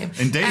dedicated to him.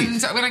 Indeed.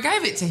 And when I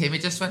gave it to him, he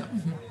just went...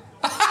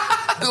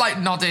 like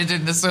nodded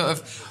in the sort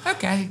of,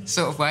 OK,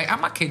 sort of way.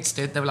 And my kids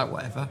did. They were like,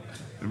 whatever.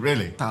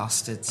 Really?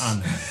 Bastards.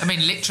 Oh, no. I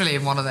mean, literally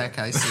in one of their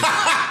cases.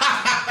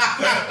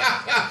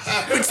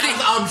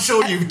 I'm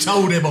sure you've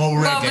told him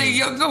already. Well, the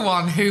younger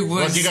one who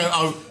was... Well, you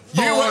go,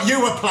 you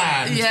were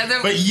planned,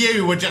 but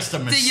you were just a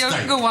mistake. The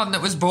younger one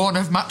that was born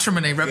of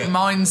matrimony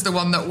reminds the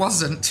one that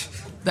wasn't,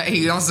 that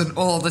he wasn't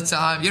all the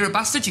time. You're a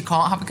bastard, you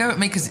can't have a go at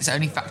me because it's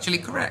only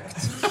factually correct.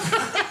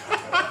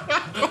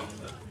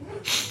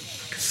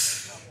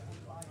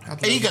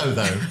 Ego,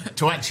 though,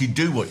 to actually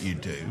do what you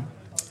do...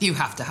 You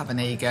have to have an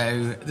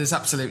ego. There's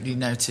absolutely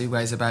no two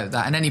ways about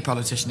that. And any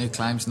politician who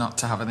claims not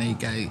to have an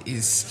ego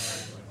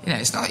is... You know,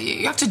 it's not.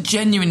 You have to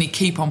genuinely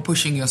keep on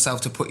pushing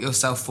yourself to put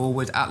yourself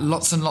forward at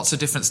lots and lots of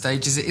different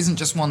stages. It isn't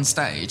just one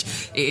stage.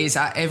 It is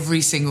at every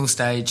single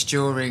stage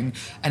during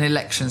an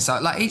election. So,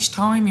 like, each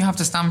time you have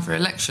to stand for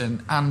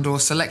election and or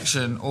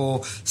selection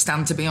or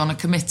stand to be on a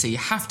committee, you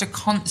have to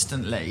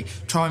constantly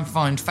try and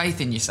find faith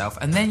in yourself.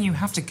 And then you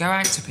have to go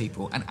out to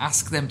people and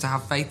ask them to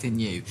have faith in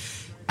you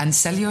and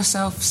sell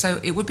yourself. So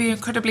it would be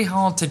incredibly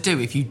hard to do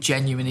if you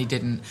genuinely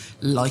didn't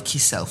like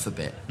yourself a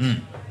bit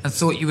and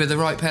thought you were the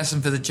right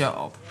person for the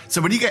job. So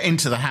when you get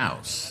into the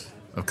House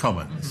of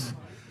Commons,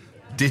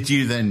 did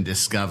you then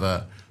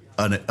discover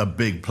a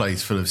big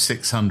place full of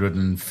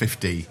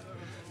 650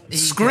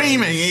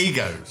 screaming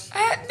egos?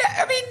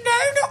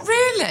 No, not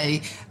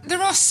really. There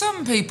are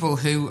some people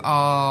who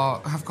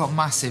have got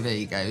massive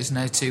egos,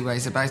 no two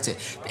ways about it.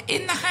 But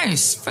in the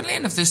House, funnily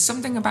enough, there's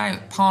something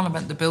about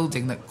Parliament, the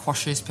building, that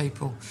quashes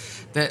people,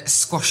 that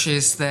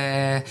squashes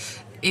their...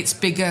 It's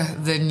bigger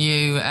than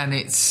you and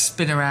it's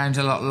been around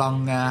a lot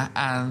longer,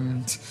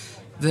 and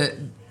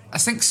I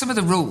think some of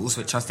the rules,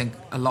 which I think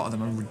a lot of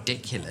them are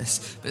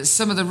ridiculous, but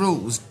some of the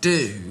rules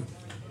do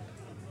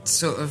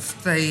sort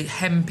of, they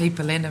hem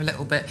people in a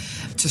little bit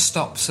to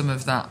stop some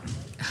of that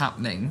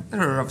happening.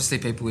 There are obviously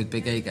people with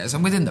big egos,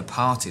 and within the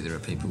party there are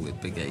people with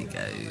big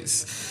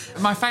egos.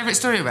 My favourite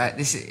story about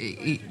this,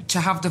 to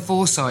have the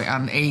foresight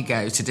and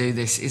ego to do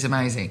this is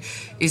amazing,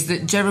 is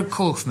that Gerard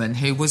Kaufman,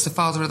 who was the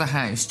Father of the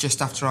House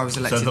just after I was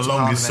elected to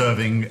Parliament... So the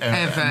longest-serving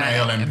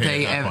male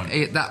MP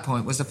at that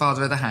point, was the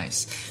Father of the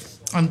House.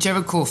 And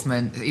Gerard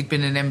Kaufman, he'd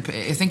been an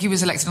MP... I think he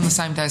was elected on the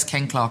same day as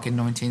Ken Clarke in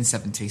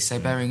 1970, so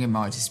bearing in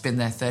mind he's been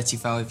there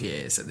 35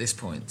 years at this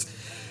point,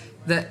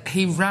 that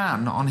he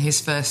ran on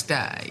his first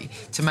day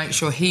to make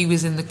sure he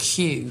was in the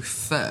queue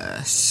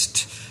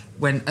first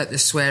when at the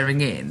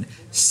swearing in,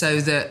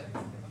 so that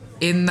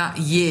in that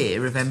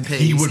year of MPs,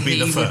 he would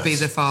be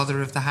the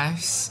Father of the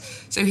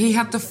House. So he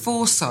had the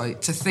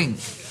foresight to think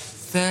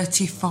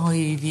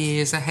 35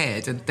 years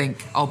ahead and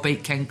think, I'll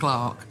beat Ken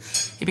Clarke.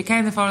 He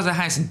became the Father of the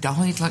House and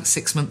died like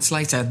 6 months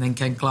later, and then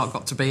Ken Clarke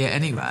got to be it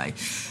anyway.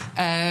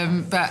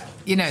 But,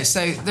 you know,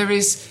 so there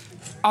is...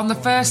 On the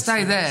first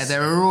day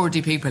there are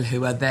already people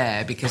who are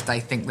there because they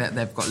think that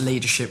they've got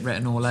leadership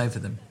written all over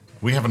them.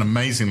 We have an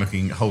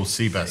amazing-looking whole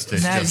sea bass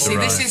dish. No, just see,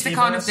 arrived. this is the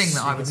kind of thing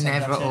that I would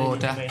never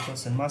order.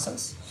 Tomatoes and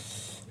masas.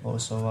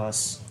 Also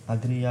as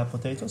agria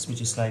potatoes,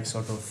 which is like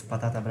sort of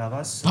patata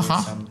bravas with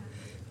some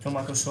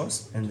tomato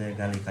sauce and the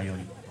garlic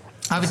aioli.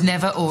 I would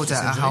never order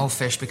a whole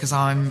fish because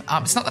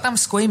it's not that I'm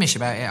squeamish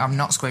about it. I'm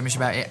not squeamish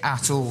about it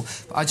at all.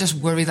 But I just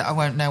worry that I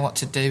won't know what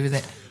to do with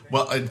it.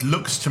 Well, it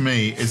looks to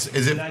me, is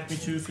it... Like me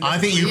to fillet I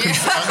think you can...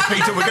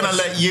 Peter, we're going to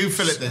let you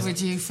fillet this. Would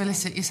you fillet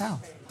it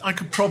yourself? I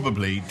could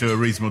probably do a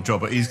reasonable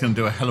job, but he's going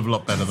to do a hell of a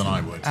lot better than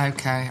I would.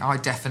 OK, I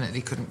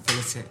definitely couldn't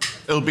fillet it.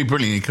 It'll be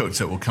brilliantly cooked,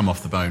 so it will come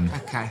off the bone.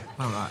 OK,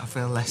 all right, I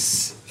feel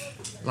less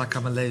like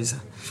I'm a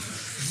loser.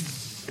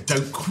 I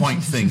don't quite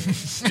think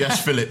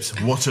Jess Phillips,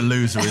 what a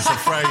loser, is a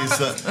phrase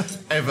that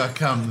ever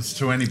comes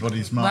to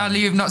anybody's mind. Well,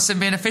 you've not seen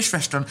me in a fish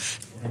restaurant.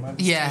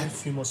 Yeah. A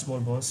few more small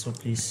balls, so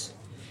please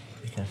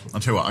be careful.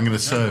 I'll tell you what, I'm going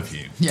to serve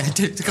you. Yeah,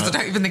 because I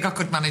don't even think I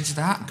could manage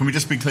that. Can we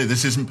just be clear,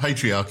 this isn't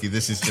patriarchy,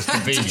 this is just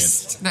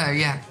convenient. No,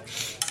 yeah.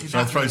 So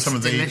I throw some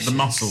of the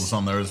mussels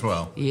on there as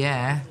well?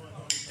 Yeah,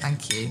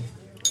 thank you.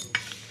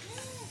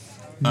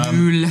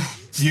 Mule.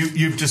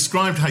 You've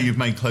described how you've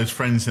made close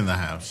friends in the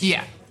house.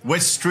 Yeah.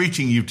 Wes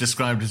Streeting you've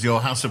described as your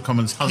House of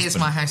Commons husband. Here's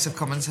my House of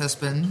Commons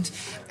husband.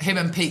 Him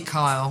and Pete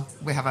Kyle,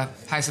 we have a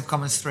House of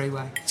Commons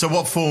three-way. So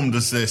what form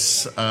does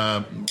this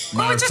House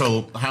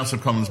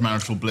of Commons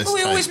marital bliss we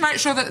take? always make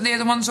sure that the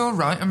other one's all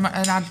right and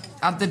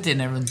add the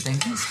dinner and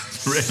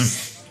things. Really?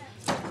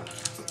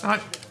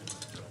 Right.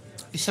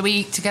 So we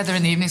eat together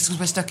in the evenings because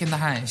we're stuck in the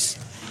house.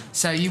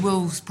 So you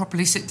will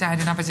properly sit down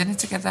and have a dinner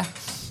together.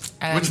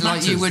 Which like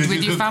matters, you would 'cause with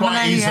you your could family.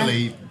 quite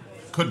easily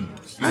couldn't.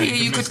 Oh, yeah,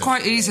 you could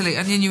quite easily,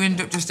 and then you end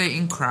up just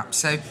eating crap.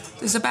 So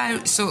there's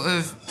about sort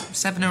of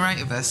 7 or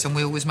 8 of us, and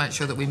we always make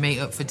sure that we meet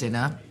up for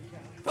dinner.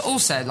 But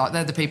also, like,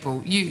 they're the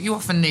people... You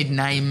often need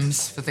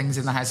names for things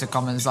in the House of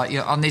Commons. Like,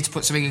 I need to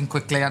put something in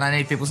quickly, and I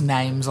need people's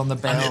names on the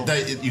bill.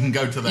 And you can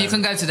go to them. You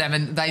can go to them,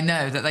 and they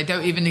know that they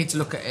don't even need to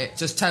look at it.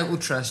 Just total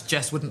trust.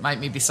 Jess wouldn't make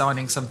me be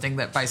signing something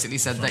that basically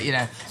said that, you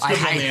know, I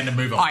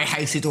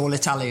hated all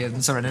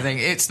Italians or anything.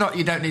 It's not...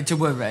 You don't need to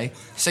worry.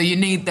 So you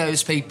need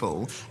those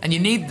people, and you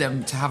need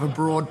them to have a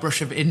broad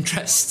brush of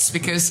interests,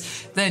 because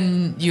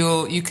then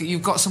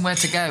you've got somewhere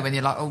to go when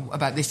you're like, oh,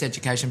 about this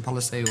education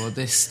policy or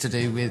this to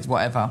do with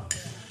whatever.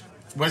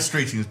 Wes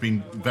Streeting has been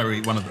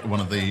one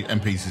of the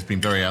MPs has been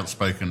very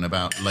outspoken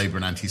about Labour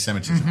and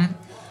anti-Semitism. Mm-hmm.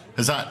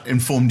 Has that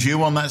informed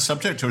you on that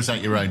subject, or is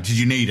that your own? Did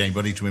you need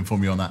anybody to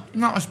inform you on that?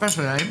 Not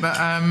especially, but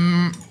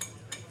hang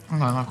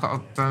on, I've got a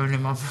bone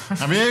in my...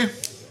 Have you?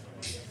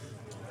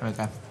 There we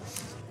go.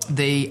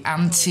 The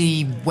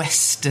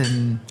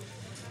anti-Western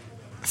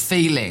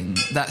feeling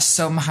that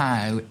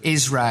somehow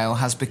Israel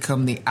has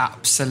become the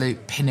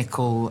absolute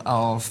pinnacle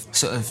of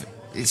sort of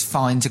it's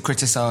fine to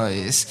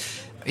criticise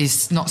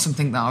is not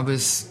something that I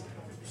was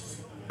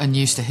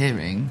unused to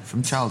hearing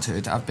from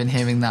childhood. I've been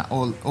hearing that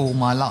all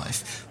my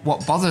life.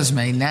 What bothers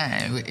me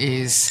now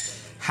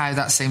is how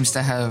that seems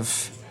to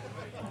have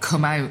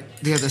come out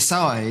the other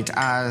side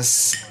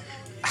as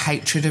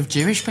hatred of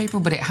Jewish people,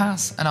 but it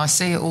has, and I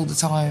see it all the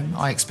time.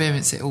 I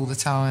experience it all the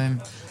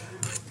time.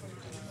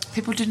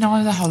 People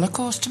deny the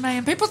Holocaust to me,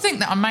 and people think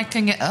that I'm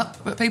making it up,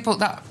 but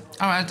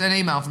I had an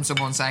email from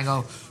someone saying,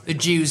 oh, the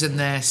Jews and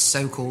their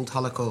so-called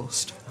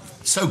Holocaust.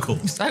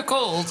 So-called.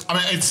 So-called. I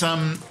mean, it's...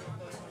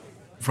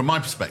 from my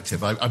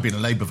perspective, I've been a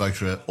Labour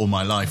voter all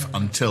my life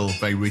until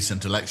very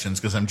recent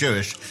elections because I'm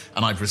Jewish,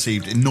 and I've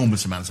received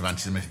enormous amounts of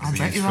anti-Semitic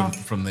abuse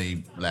from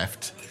the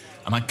left,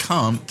 and I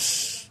can't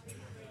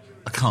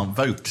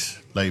vote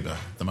Labour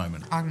at the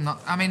moment. I'm not...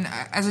 I mean,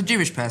 as a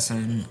Jewish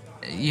person,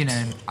 you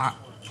know,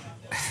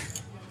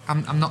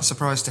 I'm not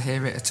surprised to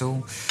hear it at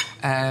all.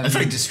 It's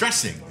very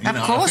distressing. Of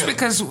course,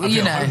 because, I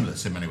feel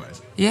homeless in many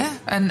ways. Yeah,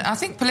 and I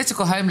think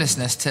political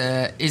homelessness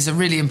is a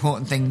really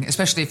important thing,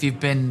 especially if you've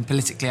been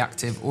politically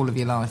active all of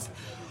your life.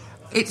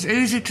 It's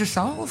easy to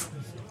solve.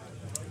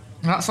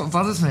 That's what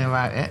bothers me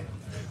about it.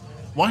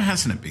 Why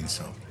hasn't it been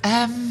solved?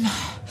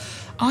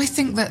 I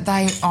think that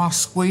they are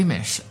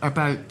squeamish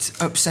about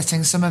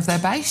upsetting some of their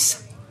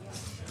base.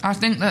 I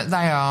think that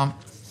they are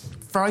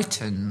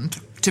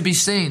frightened to be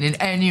seen in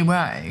any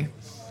way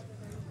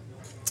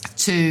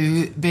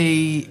to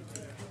be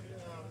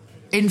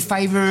in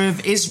favour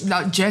of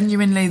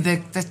genuinely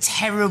the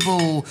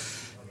terrible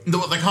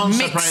They can't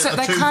separate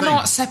they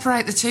cannot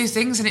separate the two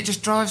things, and it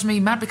just drives me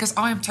mad because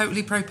I am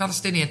totally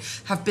pro-Palestinian,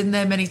 have been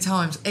there many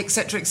times,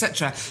 etc,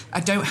 etc. I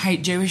don't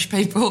hate Jewish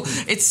people.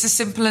 It's as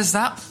simple as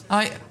that.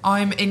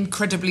 I'm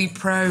incredibly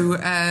pro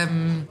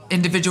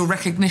individual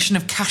recognition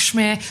of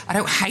Kashmir. I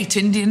don't hate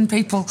Indian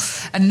people,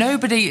 and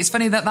it's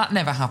funny that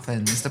never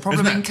happens. The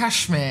problem in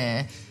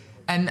Kashmir,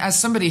 and as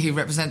somebody who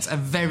represents a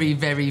very,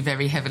 very,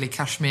 very heavily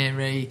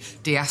Kashmiri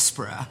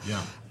diaspora,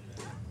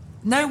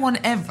 no one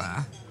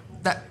ever...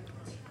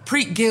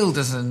 Preet Gill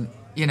doesn't,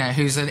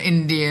 who's an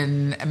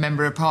Indian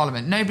member of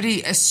Parliament,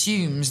 nobody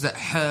assumes that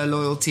her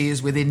loyalty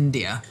is with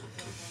India.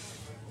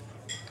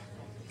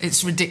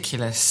 It's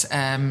ridiculous.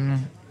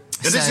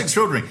 It is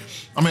extraordinary.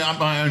 I mean,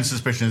 my own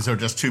suspicion is there are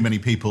just too many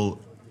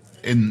people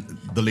in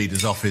the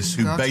leader's office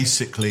who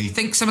basically...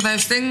 think some of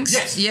those things?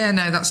 Yes. Yeah,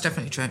 no, that's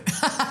definitely true.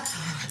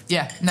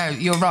 Yeah, no,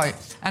 you're right.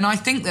 And I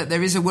think that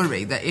there is a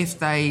worry that if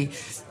they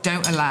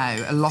don't allow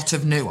a lot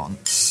of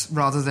nuance,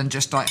 rather than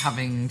just like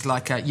having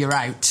like a you're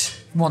out,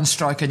 one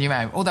strike and you're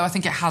out, although I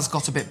think it has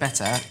got a bit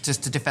better,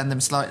 just to defend them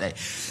slightly,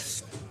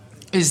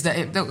 is that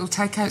it will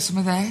take out some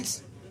of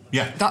theirs.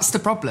 Yeah. That's the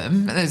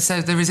problem.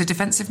 So there is a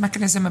defensive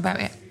mechanism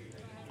about it.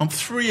 On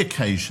 3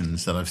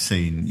 occasions that I've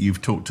seen,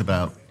 you've talked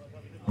about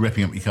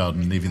ripping up your card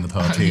and leaving the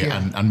party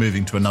and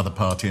moving to another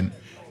party, and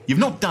you've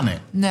not done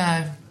it.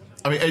 No.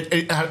 I mean,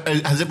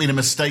 has it been a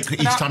mistake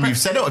each time you've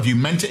said it, or have you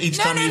meant it each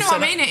time you've said it?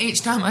 No, I mean it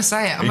each time I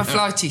say it. I'm a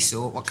flighty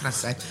sort, what can I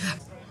say?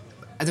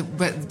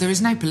 But there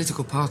is no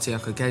political party I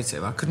could go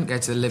to. I couldn't go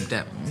to the Lib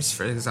Dems,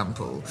 for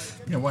example.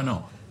 Yeah, why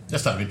not?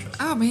 Just out of interest.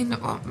 I mean,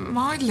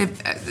 my Lib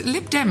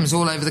Dems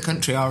all over the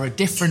country are a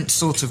different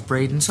sort of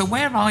breed, and so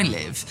where I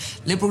live,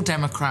 Liberal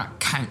Democrat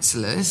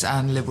councillors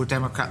and the Liberal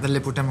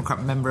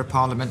Democrat member of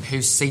Parliament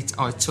whose seat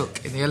I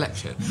took in the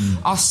election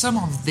are some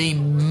of the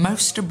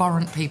most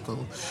abhorrent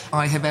people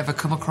I have ever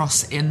come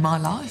across in my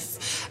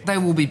life. They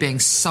will be being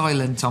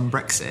silent on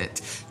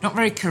Brexit, not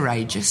very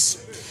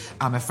courageous,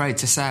 I'm afraid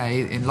to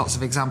say, in lots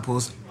of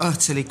examples,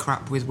 utterly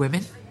crap with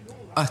women,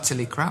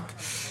 utterly crap,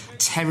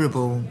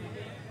 terrible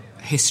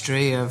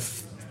history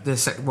of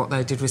what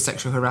they did with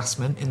sexual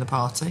harassment in the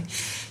party.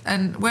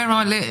 And where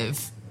I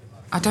live,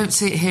 I don't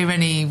hear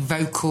any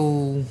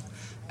vocal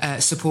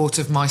support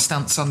of my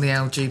stance on the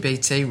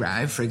LGBT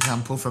row, for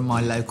example, from my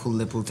local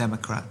Liberal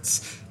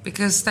Democrats,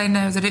 because they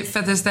know that it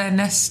feathers their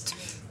nest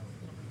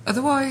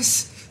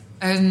otherwise.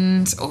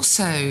 And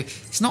also,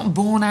 it's not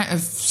born out of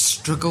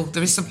struggle.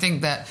 There is something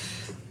that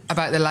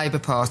about the Labour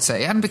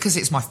Party, and because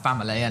it's my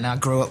family and I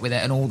grew up with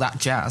it and all that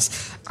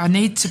jazz, I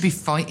need to be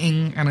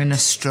fighting and in a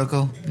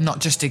struggle, not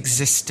just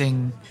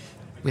existing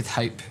with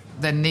hope.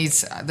 There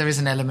is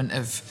an element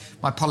of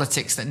my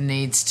politics that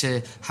needs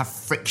to have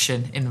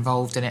friction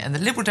involved in it. And the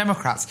Liberal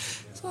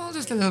Democrats, it's all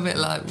just a little bit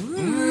like,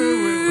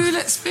 woo,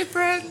 let's be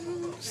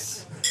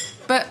friends.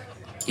 But,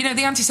 you know,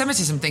 the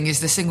anti-Semitism thing is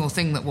the single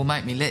thing that will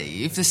make me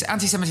leave. This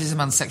anti-Semitism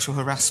and sexual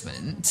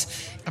harassment.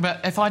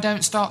 But if I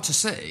don't start to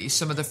see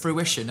some of the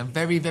fruition of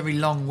very, very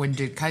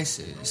long-winded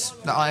cases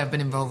that I have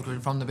been involved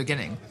with from the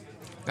beginning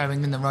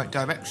going in the right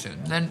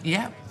direction, then,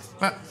 yeah.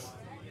 But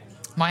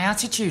my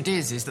attitude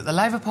is that the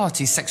Labour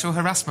Party's sexual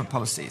harassment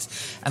policies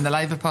and the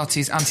Labour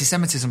Party's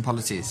anti-Semitism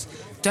policies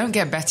don't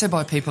get better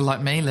by people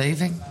like me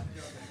leaving.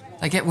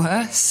 They get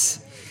worse.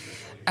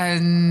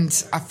 And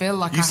I feel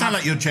like you sound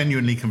like you're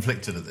genuinely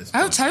conflicted at this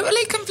point. Oh,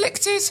 totally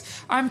conflicted.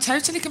 I'm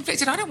totally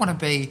conflicted. I don't want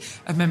to be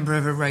a member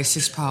of a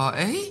racist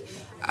party.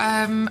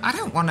 I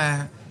don't want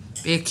to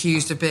be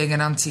accused of being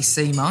an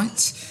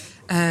anti-Semite.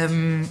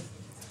 I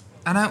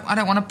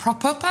don't want to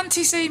prop up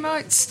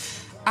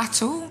anti-Semites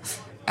at all.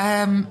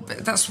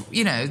 But that's,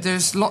 you know,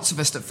 there's lots of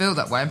us that feel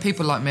that way, and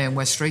people like me in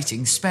West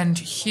Streeting spend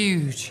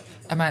huge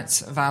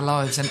amounts of our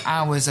lives and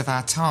hours of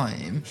our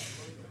time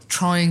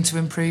trying to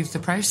improve the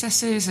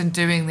processes and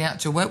doing the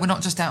actual work. We're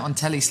not just out on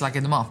telly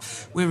slagging them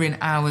off. We're in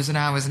hours and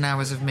hours and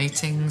hours of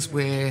meetings.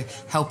 We're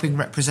helping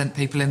represent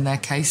people in their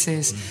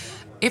cases.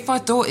 If I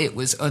thought it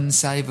was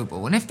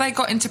unsavable, and if they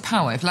got into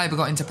power, if Labour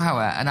got into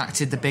power and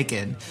acted the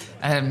biggin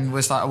and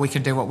was like, oh, we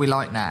can do what we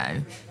like now,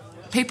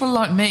 people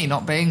like me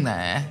not being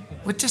there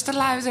would just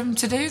allow them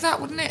to do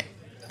that, wouldn't it?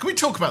 Can we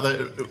talk about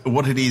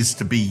what it is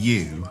to be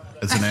you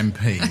as an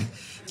MP?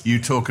 You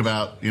talk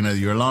about, you know,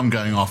 your alarm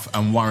going off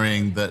and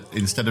worrying that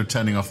instead of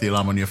turning off the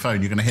alarm on your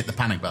phone, you're going to hit the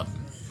panic button.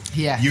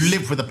 Yeah. You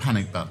live with a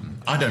panic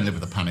button. I don't live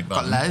with a panic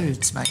button. Got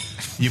loads, mate.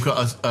 You've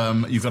got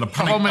a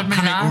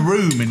panic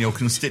room in your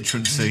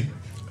constituency.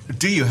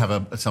 Do you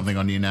have something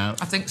on you now?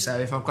 I think so,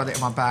 if I've got it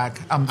in my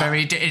bag. I'm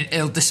very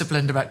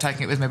ill-disciplined about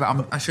taking it with me,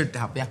 but I should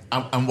have, yeah.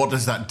 And what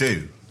does that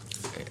do?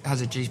 It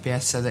has a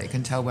GPS so that it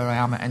can tell where I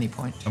am at any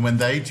point. And when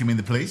do you mean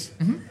the police?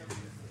 Mm-hmm.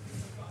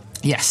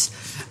 Yes.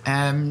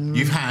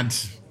 You've had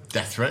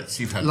death threats.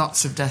 You've had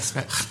lots of death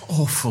threats.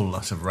 Awful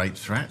lot of rape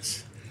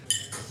threats.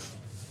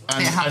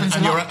 And, it happens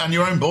a lot. And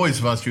your own boys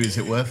have asked you, is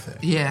it worth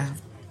it? Yeah.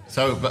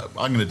 So, but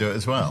I'm going to do it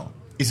as well.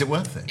 Is it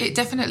worth it? It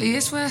definitely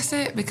is worth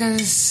it,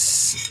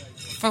 because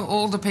for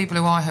all the people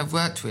who I have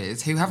worked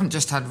with who haven't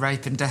just had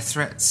rape and death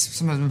threats,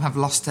 some of them have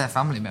lost their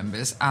family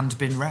members and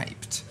been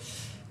raped.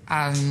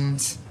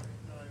 And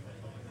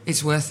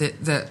it's worth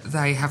it that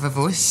they have a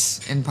voice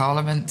in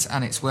Parliament,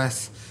 and it's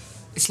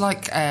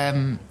like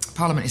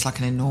Parliament is like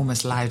an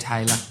enormous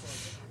loudhailer,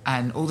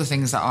 and all the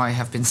things that I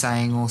have been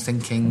saying or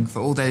thinking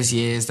for all those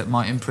years that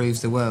might improve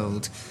the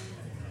world,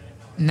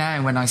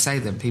 now when I say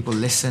them, people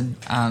listen,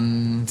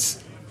 and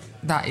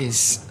that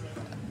is,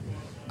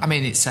 I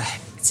mean, it's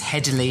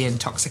headily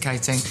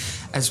intoxicating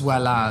as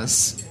well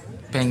as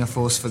being a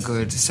force for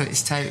good, so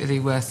it's totally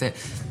worth it.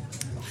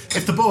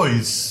 If the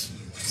boys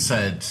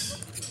said...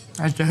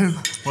 I do.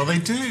 Well, they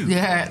do.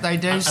 Yeah, they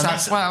do.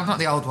 Well, not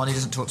the old one. He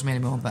doesn't talk to me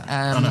anymore. But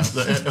no,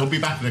 he'll be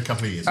back in a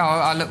couple of years. Oh,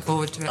 I look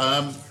forward to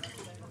it.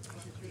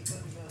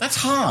 That's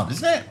hard,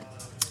 isn't it?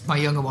 My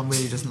younger one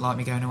really doesn't like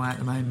me going away at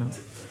the moment.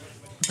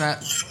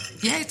 But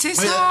yeah, it is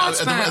Well, hard.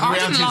 the But I reality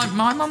didn't is- like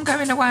my mum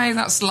going away.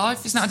 That's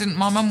life, isn't it?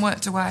 My mum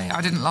worked away.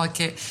 I didn't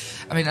like it.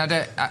 I mean,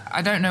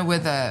 I don't know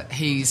whether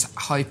he's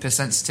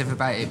hypersensitive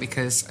about it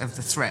because of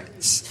the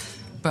threats,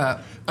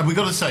 but And we've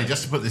got to say,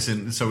 just to put this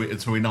in, so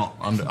we're not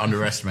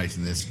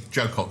underestimating this,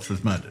 Jo Cox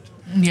was murdered.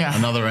 Yeah.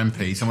 Another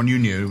MP, someone you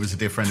knew, who was a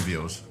dear friend of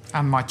yours.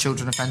 and my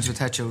children are friends with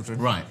her children.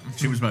 Right,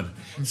 she was murdered.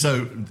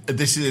 So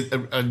this is,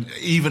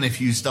 even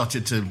if you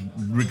started to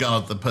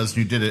regard the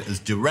person who did it as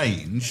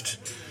deranged,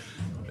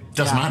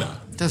 doesn't matter.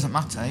 Doesn't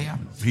matter, yeah.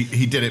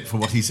 He did it for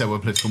what he said were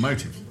political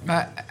motives.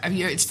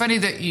 It's funny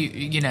that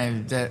you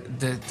know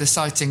the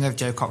sighting of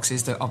Jo Cox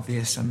is the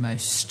obvious and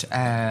most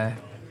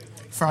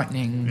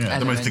frightening Yeah,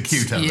 the most element.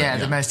 acute element. Yeah,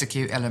 the most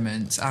acute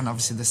element, and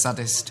obviously the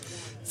saddest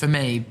for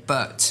me.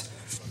 But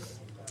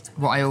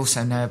what I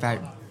also know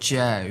about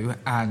Jo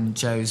and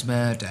Jo's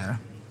murder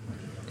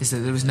is that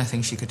there was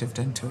nothing she could have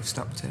done to have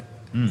stopped it.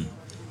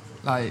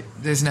 Like,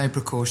 there's no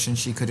precaution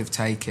she could have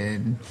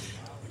taken.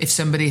 If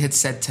somebody had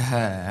said to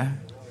her,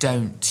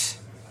 don't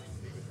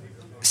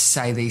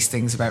say these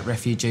things about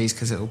refugees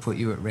because it will put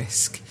you at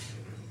risk.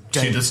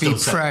 Don't She'd have still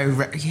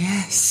said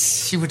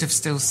Yes, she would have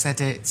still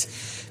said it,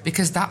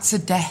 because that's a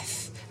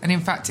death. And in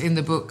fact, in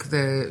the book,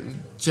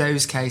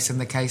 Jo's case and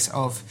the case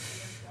of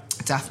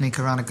Daphne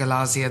Caruana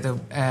Galizia,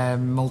 the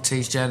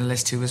Maltese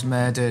journalist who was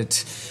murdered.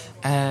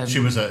 She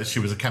was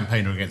a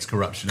campaigner against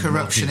corruption.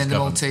 In the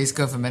Maltese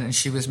government, and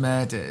she was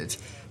murdered.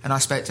 And I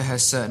spoke to her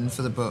son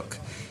for the book.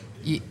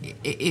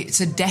 It's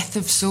a death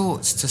of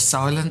sorts to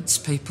silence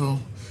people.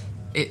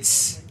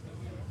 It's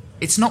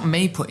not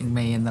me putting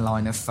me in the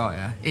line of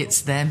fire.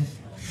 It's them.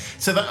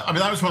 So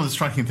that was one of the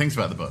striking things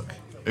about the book.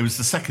 It was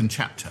the second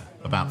chapter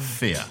about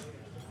fear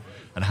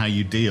and how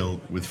you deal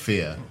with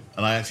fear.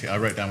 And I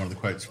wrote down one of the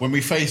quotes. When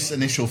we face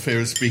initial fear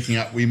of speaking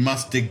up, we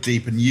must dig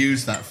deep and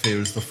use that fear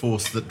as the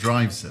force that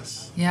drives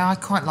us. Yeah, I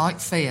quite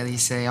like fear, you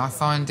see. I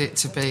find it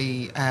to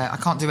be... I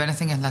can't do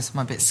anything unless I'm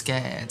a bit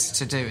scared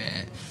to do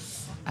it.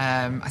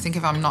 I think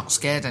if I'm not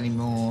scared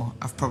anymore,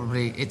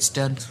 it's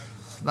done.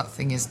 That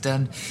thing is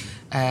done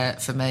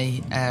for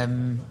me.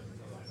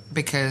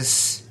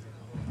 Because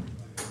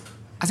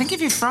I think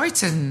if you're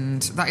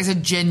frightened, that is a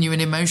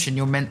genuine emotion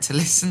you're meant to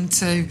listen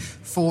to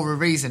for a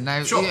reason.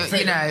 Now, sure,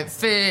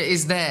 fear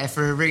is there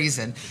for a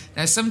reason.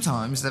 Now,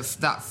 sometimes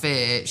that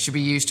fear should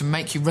be used to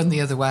make you run the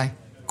other way.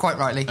 Quite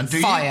rightly. And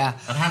do fire.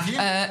 You? And have you?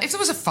 If there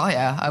was a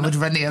fire, I would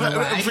run the other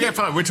way. Forget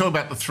fire. We're talking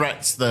about the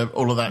threats,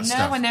 all of that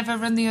stuff. No, I never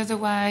run the other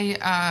way,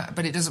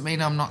 but it doesn't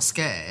mean I'm not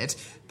scared.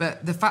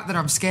 But the fact that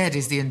I'm scared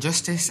is the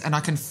injustice, and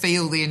I can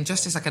feel the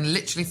injustice. I can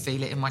literally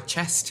feel it in my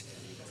chest.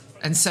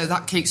 And so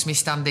that keeps me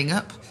standing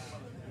up.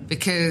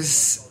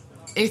 Because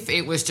if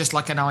it was just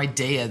like an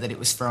idea that it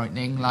was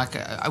frightening, like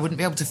I wouldn't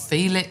be able to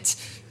feel it.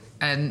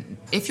 And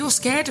if you're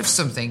scared of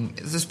something,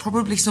 there's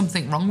probably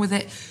something wrong with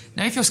it.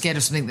 Now, if you're scared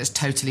of something that's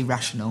totally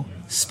rational,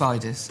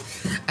 spiders,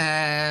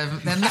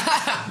 then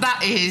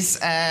that is,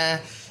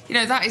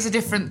 that is a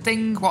different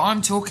thing. What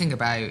I'm talking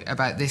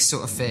about this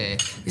sort of fear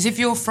is if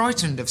you're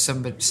frightened of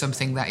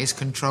something that is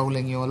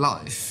controlling your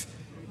life,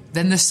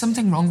 then there's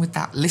something wrong with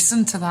that.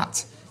 Listen to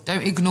that.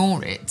 Don't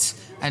ignore it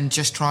and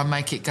just try and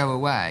make it go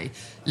away.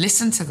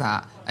 Listen to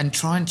that and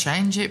try and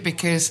change it,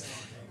 because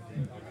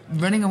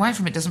running away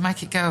from it doesn't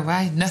make it go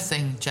away.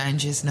 Nothing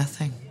changes,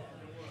 nothing.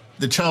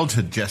 The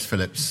childhood Jess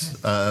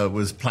Phillips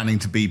was planning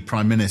to be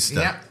Prime Minister.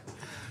 Yep.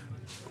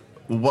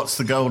 What's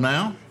the goal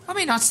now? I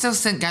mean, I'd still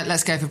think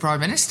let's go for Prime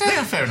Minister.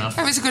 Yeah, fair enough.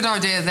 It was a good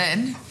idea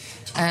then.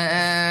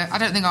 I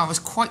don't think I was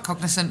quite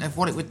cognizant of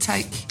what it would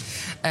take.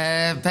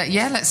 But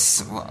yeah,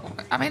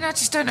 I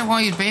just don't know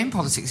why you'd be in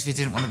politics if you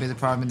didn't want to be the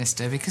Prime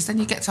Minister, because then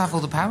you get to have all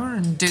the power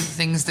and do the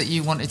things that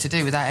you wanted to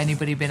do without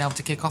anybody being able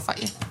to kick off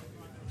at you.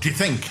 Do you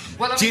think?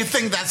 Well, do you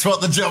think that's what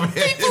the job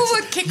is? People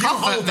would kick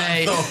off at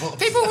me.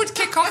 People would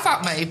kick off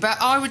at me, but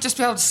I would just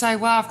be able to say,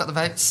 well, I've got the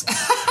votes.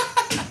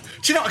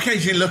 Do you not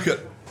occasionally look at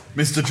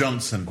Mr.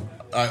 Johnson?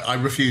 I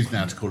refuse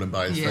now to call him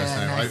by his first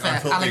name. No, I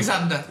thought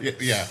Alexander.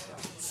 Yeah.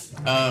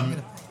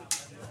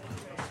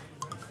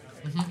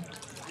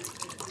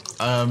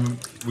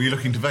 Were you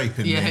looking to vape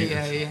in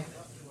Yeah.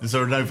 Is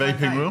there a no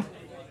vaping rule?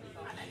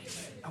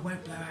 I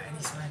won't blow out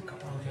any smoke, I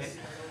promise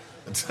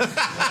it.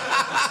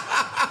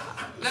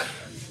 Look.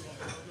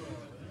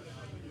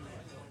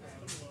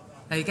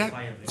 There you go.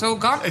 It's all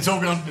gone. It's all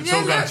gone. It's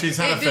all gone. She's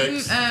had a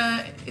fix.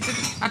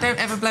 I don't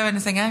ever blow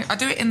anything out. I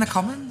do it in the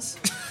Commons.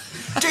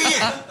 Do you?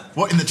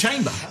 What, in the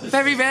chamber?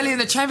 Very rarely in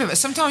the chamber, but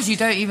sometimes you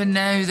don't even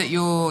know that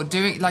you're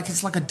doing... Like,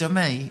 it's like a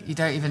dummy. You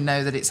don't even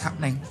know that it's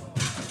happening.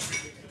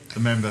 The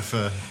member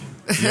for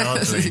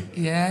Yardley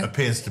Yeah.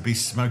 appears to be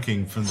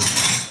smoking from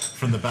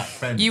the back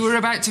bench. You were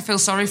about to feel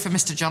sorry for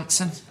Mr.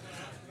 Johnson.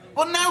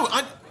 Well, no,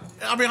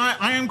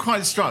 I am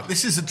quite struck.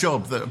 This is a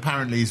job that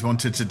apparently he's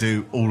wanted to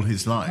do all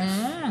his life.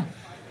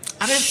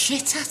 And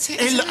shit at it.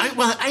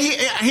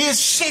 He is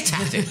shit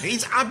at it.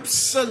 He's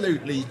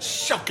absolutely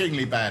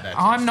shockingly bad at it.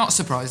 I'm not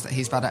surprised that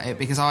he's bad at it,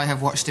 because I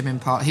have watched him in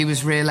part. He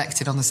was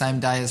re-elected on the same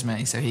day as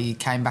me, so he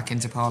came back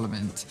into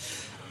Parliament.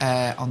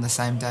 on the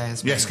same day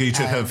as me. Yes, because you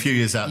took her a few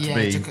years out to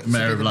be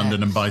Mayor of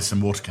London and buy some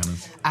water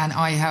cannons. And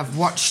I have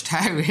watched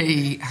how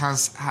he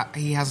has that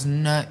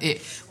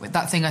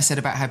thing I said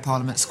about how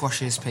Parliament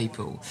squashes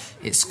people.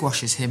 It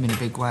squashes him in a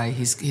big way.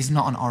 He's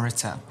not an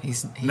orator.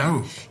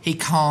 He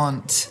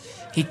can't.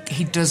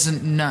 He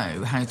doesn't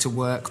know how to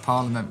work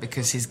Parliament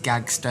because his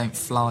gags don't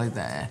fly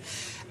there.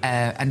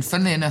 And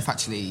funnily enough,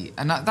 actually,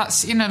 and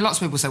that's, lots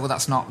of people say, well,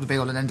 that's not the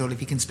be-all and end-all if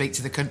he can speak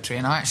to the country.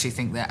 And I actually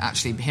think that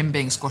actually him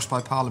being squashed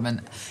by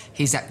Parliament,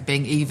 he's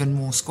being even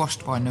more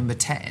squashed by number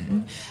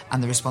 10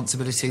 and the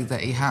responsibility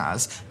that he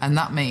has. And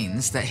that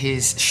means that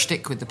his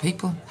shtick with the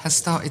people has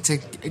started to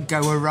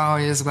go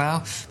awry as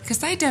well. Because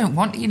they don't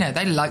want,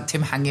 they liked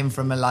him hanging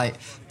from a,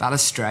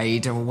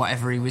 balustrade or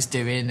whatever he was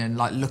doing and,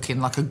 looking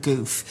like a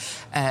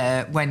goof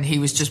when he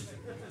was just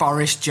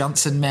Boris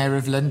Johnson, Mayor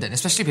of London,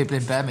 especially people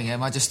in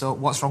Birmingham. I just thought,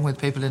 what's wrong with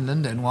people in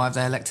London? Why have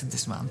they elected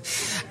this man?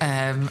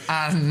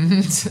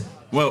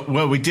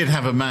 Well, we did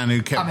have a man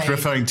who kept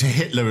referring to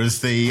Hitler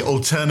as the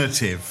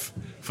alternative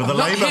for the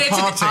Labour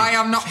Party. I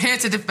am not here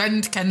to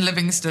defend Ken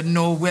Livingstone,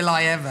 nor will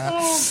I ever.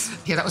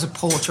 Yeah, that was a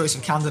poor choice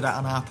of candidate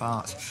on our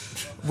part.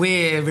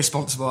 We're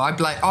responsible. I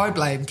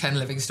blame Ken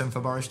Livingstone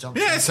for Boris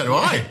Johnson. Yeah, so do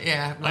I.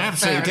 Yeah, I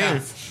absolutely do.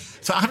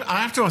 So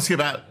I have to ask you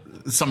about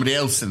somebody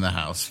else in the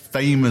House,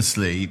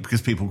 famously,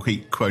 because people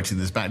keep quoting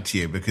this back to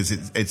you because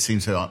it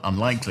seems so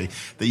unlikely,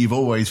 that you've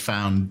always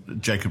found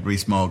Jacob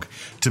Rees-Mogg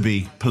to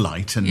be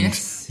polite and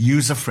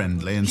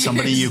user-friendly and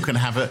somebody you can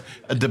have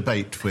a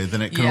debate with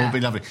and it can all be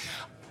lovely.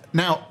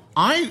 Now,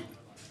 I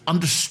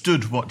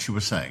understood what you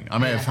were saying. I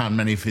may have found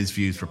many of his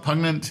views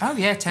repugnant. Oh,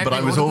 yeah, totally. But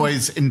I was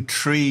always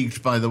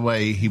intrigued by the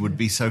way he would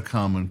be so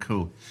calm and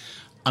cool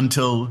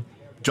until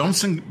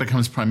Johnson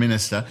becomes Prime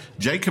Minister.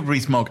 Jacob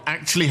Rees-Mogg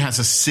actually has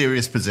a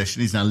serious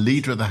position. He's now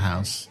leader of the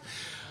House.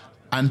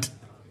 And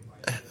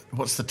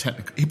what's the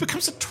technical... He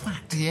becomes a twat.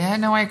 Yeah,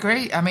 no, I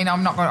agree. I mean,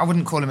 I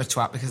wouldn't call him a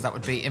twat because that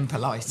would be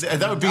impolite.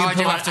 That would be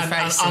impolite and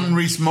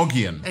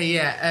un-Rees-Moggian.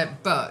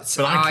 But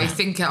I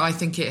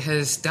think it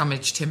has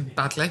damaged him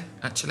badly,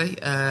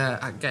 actually,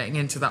 at getting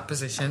into that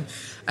position.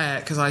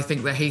 Because I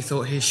think that he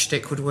thought his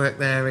shtick would work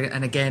there,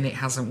 and again, it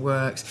hasn't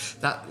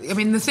worked.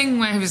 The thing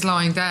where he was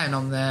lying down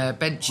on the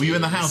bench. Were you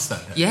in the house then?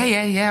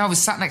 Yeah. I was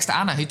sat next to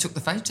Anna, who took the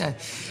photo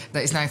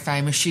that is now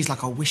famous. She's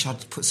like, I wish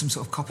I'd put some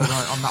sort of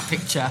copyright on that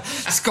picture.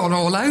 It's gone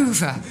all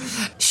over.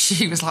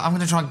 She was like, I'm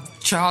going to try and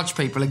charge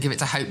people and give it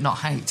to Hope Not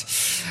Hate.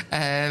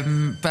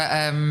 They're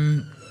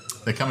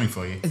coming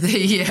for you.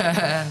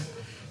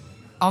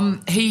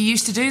 He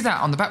used to do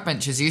that on the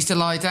backbenches. He used to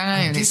lie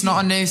down. It's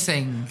not a new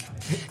thing.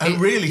 Oh,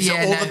 really? So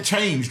all that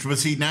changed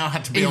was he now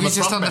had to be on the front bench? He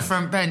was just on the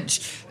front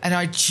bench. And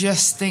I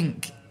just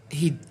think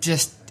he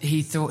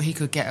thought he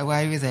could get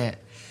away with it.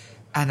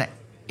 And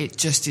it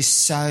just is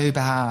so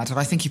bad. And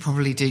I think he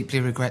probably deeply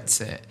regrets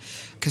it.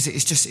 Because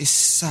it's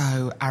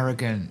so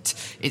arrogant.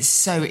 It's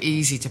so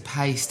easy to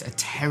paste a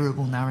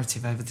terrible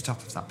narrative over the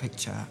top of that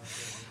picture.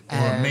 Or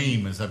a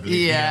meme, as I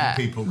believe young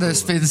people call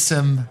there's been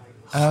some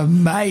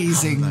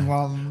amazing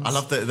ones. I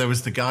love that there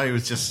was the guy who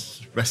was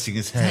just resting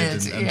his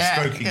head and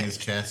stroking his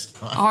chest.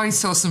 I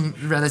saw some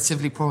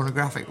relatively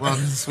pornographic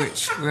ones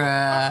which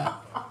were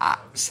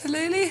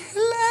absolutely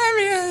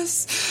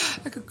hilarious.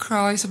 I could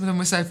cry. Some of them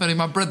were so funny.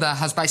 My brother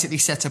has basically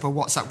set up a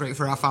WhatsApp group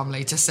for our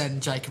family to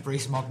send Jacob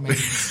Rees-Mogg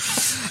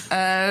memes.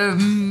 Have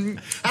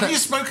you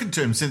spoken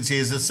to him since he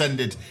has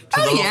ascended to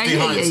the lofty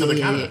heights of the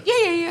Canada?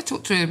 Yeah, I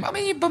talked to him. I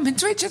mean, you bump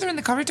into each other in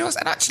the corridors,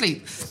 and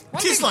actually...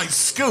 It is like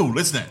school,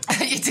 isn't it?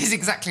 It is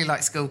exactly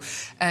like school.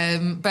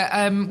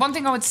 But one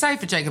thing I would say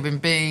for Jacob in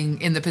being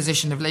in the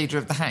position of leader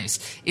of the House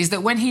is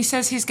that when he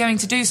says he's going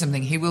to do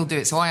something, he will do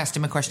it. So I asked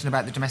him a question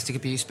about the domestic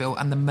abuse bill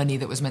and the money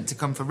that was meant to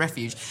come for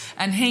refuge.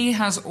 And he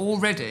has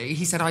already...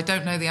 He said, I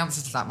don't know the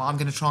answer to that, but I'm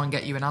going to try and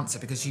get you an answer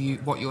because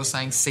what you're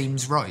saying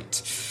seems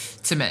right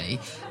to me.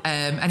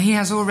 And he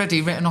has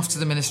already written off to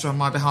the Minister on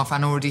my behalf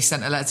and already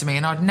sent a letter to me.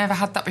 And I'd never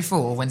had that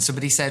before when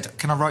somebody said,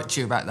 can I write to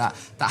you about that?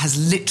 That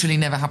has literally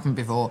never happened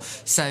before.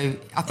 So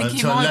I think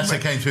he might... a letter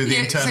came through the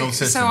internal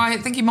system. So I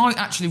think he might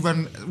actually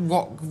run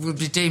what would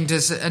be deemed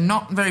as a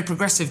not very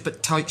progressive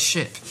but tight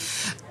ship.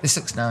 This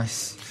looks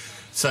nice.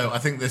 So I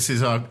think this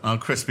is our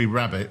crispy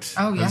rabbit.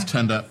 Oh, yeah. It's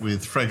turned up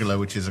with fregolo,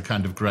 which is a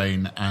kind of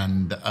grain,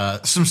 and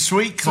some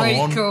sweet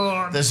corn.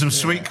 There's some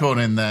sweet corn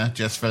in there,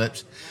 Jess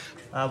Phillips.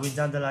 With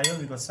dandelion,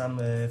 we got some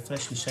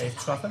freshly shaved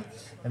truffle,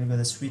 and we got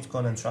a sweet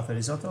corn and truffle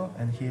risotto,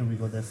 and here we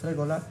got the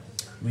fregola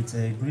with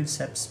grilled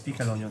ceps,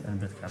 pickled onion, and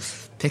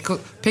breadcrumbs.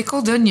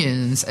 Pickled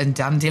onions and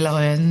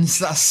dandelions.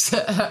 That's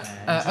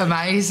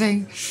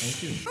amazing.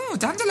 Thank you. Oh,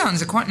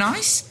 dandelions are quite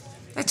nice.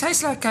 They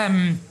taste like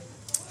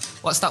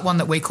what's that one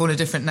that we call a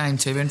different name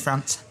to in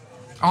France?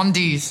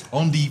 Endive.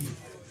 Endive.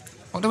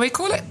 What do we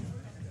call it?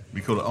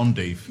 We call it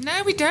endive.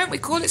 No, we don't. We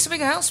call it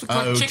something else. We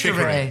call it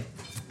chicory.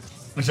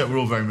 So we're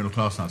all very middle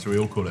class now, so we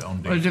all call it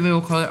endive. Or do we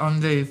all call it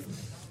endive?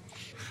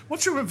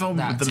 What's your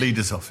involvement with the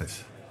leader's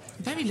office?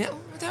 Very little.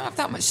 I don't have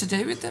that much to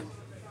do with them.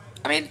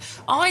 I mean,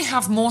 I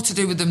have more to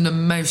do with them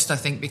than most, I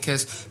think,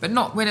 but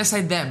not when I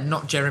say them,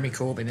 not Jeremy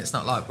Corbyn. It's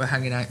not like we're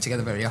hanging out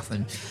together very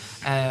often.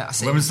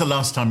 When was the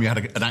last time you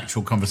had an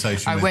actual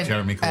conversation with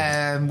Jeremy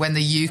Corbyn? When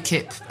the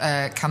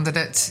UKIP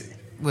candidate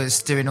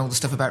was doing all the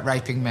stuff about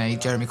raping me,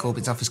 Jeremy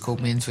Corbyn's office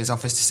called me into his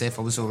office to see if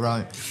I was all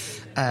right.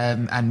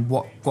 And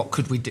what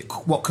could we do?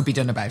 What could be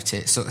done about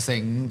it, sort of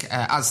thing.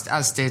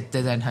 As did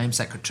the then Home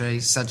Secretary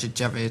Sajid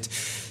Javid.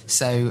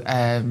 So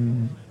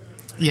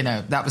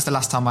that was the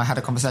last time I had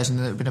a conversation.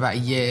 It had been about a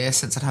year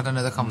since I'd had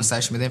another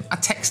conversation with him. I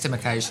text him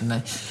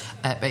occasionally,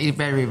 but he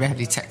very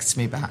rarely texts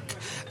me back.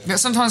 But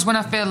sometimes when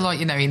I feel like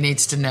he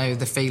needs to know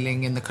the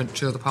feeling in the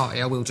country or the party,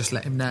 I will just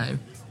let him know.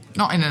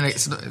 Not in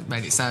it's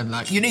made it sound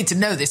like you need to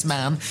know this,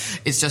 man.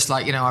 It's just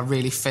like I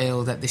really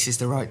feel that this is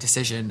the right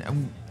decision,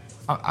 and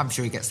I'm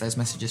sure he gets those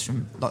messages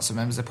from lots of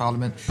members of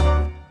Parliament.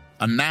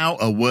 And now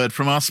a word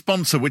from our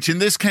sponsor, which in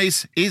this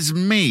case is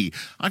me.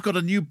 I've got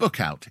a new book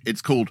out. It's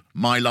called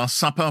My Last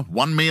Supper,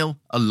 One Meal,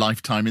 A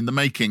Lifetime in the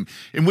Making,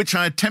 in which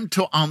I attempt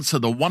to answer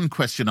the one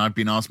question I've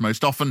been asked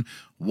most often: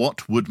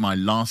 what would my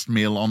last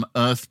meal on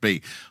earth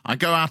be? I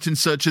go out in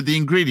search of the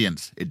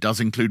ingredients. It does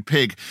include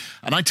pig.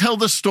 And I tell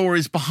the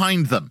stories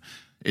behind them.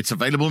 It's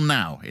available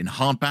now in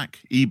hardback,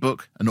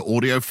 ebook and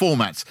audio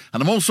formats.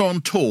 And I'm also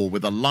on tour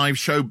with a live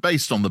show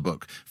based on the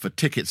book. For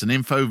tickets and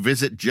info,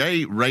 visit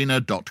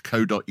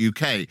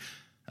jrayner.co.uk.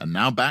 And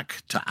now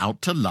back to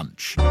Out to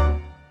Lunch.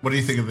 What do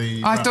you think of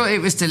the... I thought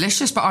it was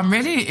delicious, but I'm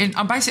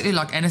basically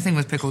like anything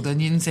with pickled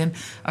onions in.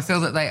 I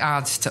feel that they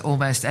add to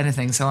almost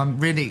anything, so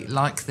I'm really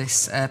like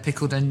this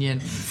pickled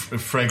onion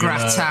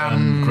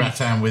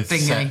gratin with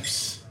thingy.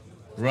 seps.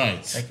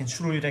 Right. I can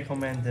truly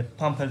recommend the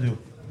Pompadour.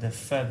 The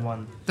third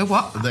one. The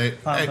what? The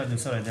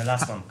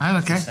last one. Oh,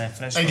 okay.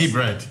 Eggy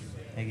bread.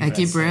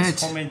 Eggy bread.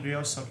 It's homemade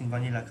brioche soaked in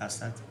vanilla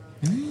custard.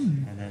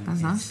 And then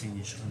it's nice.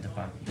 Finished on the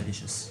pan.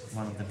 Delicious.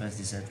 One of the best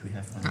desserts we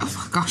have. Oh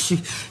my gosh,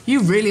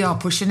 you really are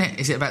pushing it.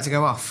 Is it about to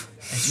go off?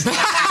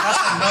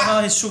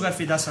 No, it's sugar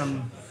free. That's I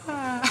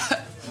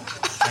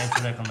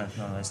recommend.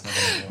 No, it's not.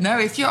 No,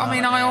 if you,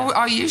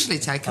 I usually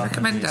take a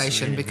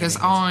recommendation really, because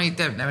really I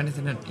don't know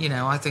anything.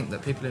 I think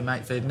that people who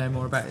make food know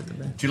more about it than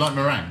me. Do you like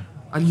meringue?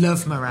 I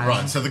love meringue.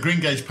 Right, so the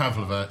Green Gage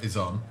Pavlova is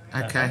on.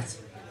 Okay.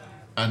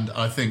 And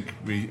I think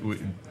we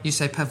you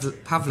say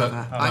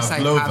Pavlova. I say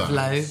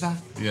Pavlova.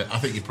 Yeah, I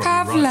think you're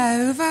probably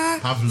right.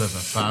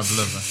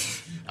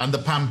 Pavlova. And the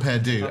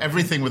Pompadour.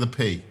 Everything with a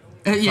P.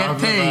 Yeah, Pavlova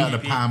P. And a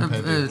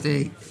Pompadour.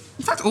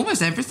 In fact,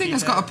 almost everything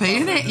has got a P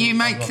in it. You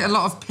make a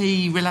lot of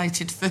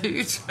P-related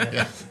food.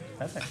 Yeah.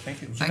 Perfect,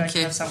 thank you. Would you Thank like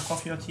you. to have some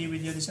coffee or tea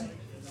with your dessert?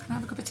 Can I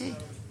have a cup of tea?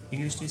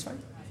 English tea is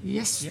fine?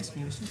 Yes. Yes,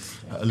 English tea.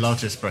 A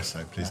large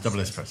espresso, please. Double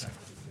espresso.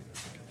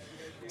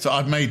 So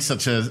I've made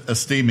such a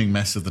steaming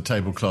mess of the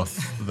tablecloth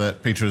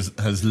that Peter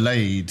has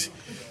laid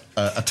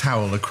a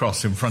towel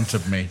across in front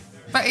of me.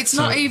 But it's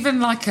not even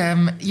like,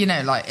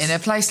 like in a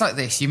place like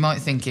this, you might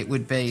think it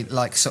would be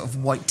like sort of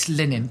white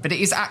linen, but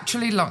it is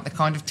actually like the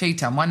kind of tea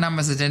towel. My nan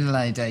was a dinner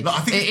lady. No, I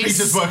think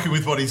Peter's working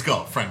with what he's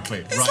got,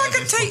 frankly.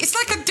 It's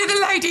like a dinner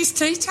lady's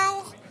tea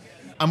towel.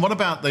 And what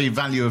about the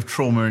value of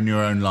trauma in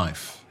your own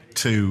life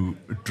to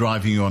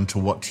driving you on to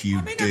what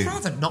you do? I'd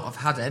rather not have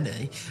had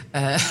any.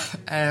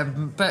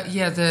 But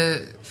yeah,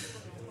 the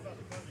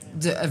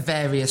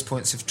various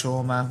points of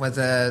trauma,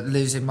 whether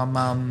losing my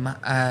mum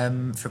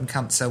from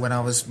cancer when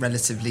I was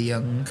relatively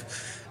young,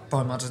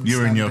 by modern You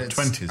were in standards.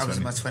 your 20s, I was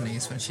in my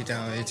 20s when she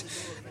died.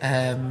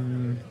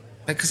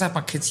 Because I had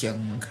my kids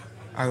young,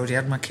 I already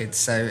had my kids,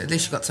 so at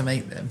least you got to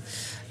meet them.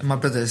 And my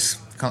brothers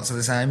can't say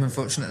the same,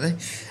 unfortunately.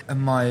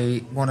 And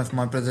one of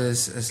my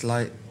brothers has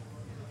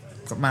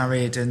got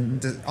married,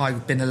 and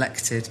I've been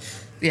elected.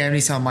 The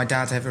only time my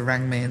dad ever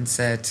rang me and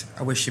said,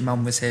 "I wish your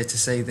mum was here to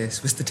see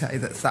this," was the day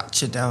that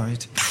Thatcher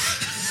died.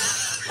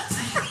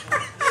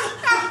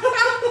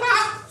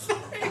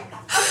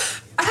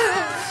 I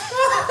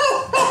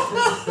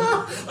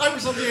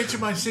was on the edge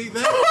of my seat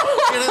there.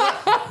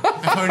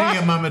 If only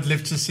your mum had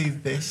lived to see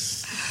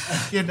this.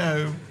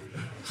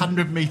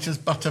 100 metres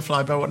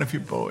butterfly by one of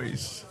your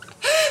boys.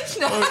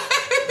 No.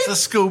 It's a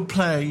school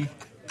play.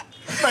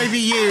 Maybe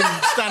you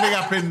standing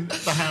up in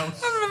the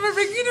house. I remember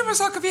ringing him. I was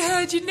like, "Have you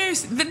heard the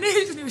news?" And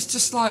he was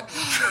just like,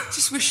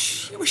 "Just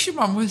wish your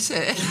mum was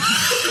here."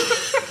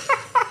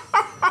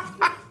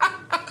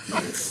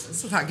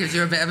 So that gives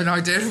you a bit of an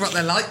idea of what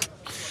they're like.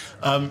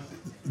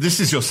 This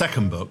is your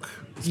second book,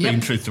 Speaking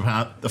Truth to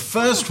Power. The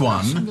first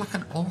one I'm like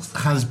an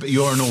author.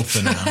 You're an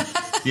author now.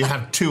 You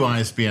have 2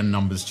 ISBN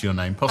numbers to your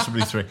name,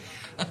 possibly 3.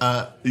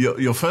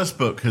 Your first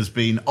book has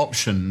been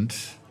optioned.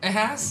 It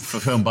has.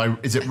 For film by,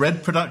 is it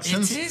Red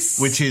Productions? It is.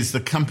 Which is the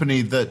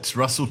company that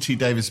Russell T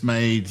Davies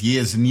made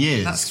years and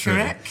years. That's through.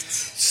 correct.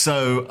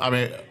 So,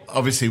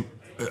 obviously,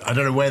 I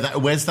don't know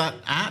where's that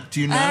at?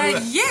 Do you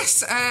know?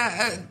 Yes.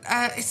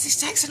 It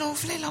takes an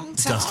awfully long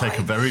time. It does take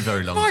a very,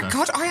 very long time. My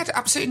God, I had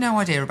absolutely no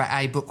idea about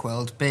A, book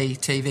world, B,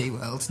 TV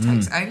world. It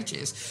takes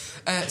ages.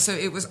 So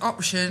it was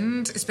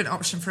optioned. It's been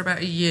optioned for about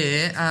a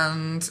year,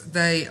 and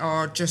they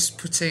are just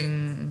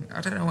putting...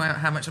 I don't know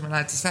how much I'm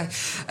allowed to say,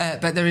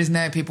 but there is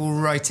now people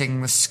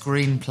writing the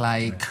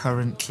screenplay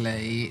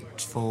currently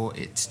for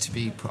it to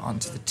be put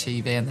onto the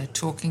TV, and they're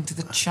talking to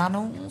the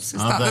channels.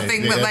 Is that the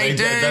thing that they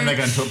do? Then they're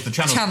going to talk to the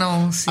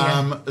channels.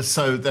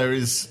 So there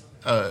is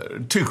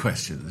 2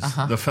 questions.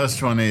 The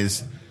first one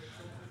is,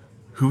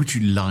 who would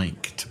you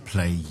like to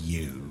play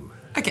you?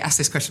 I get asked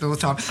this question all the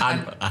time.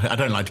 I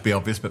don't like to be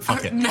obvious, but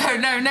fuck it. No.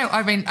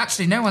 I mean,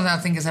 actually, no one I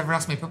think has ever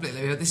asked me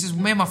publicly. This is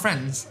me and my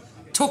friends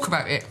talk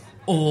about it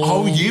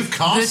all you've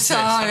cast the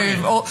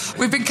time.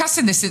 We've been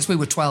casting this since we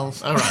were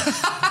 12. All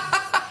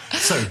right.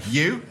 So,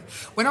 you?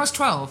 When I was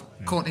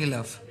 12, Courtney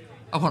Love.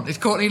 I wanted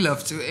Courtney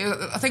Love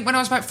to... I think when I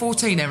was about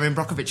 14, Erin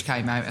Brockovich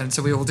came out, and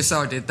so we all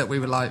decided that we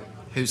were like,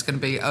 who's going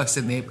to be us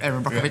in the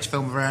Erin Brockovich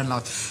film of our own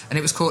life? And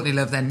it was Courtney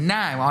Love then.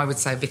 Now, I would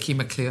say Vicky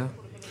McClure.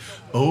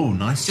 Oh,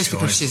 nice Just choice.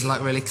 because she's,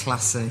 like, really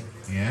classy.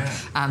 Yeah.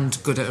 And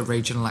good at a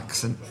regional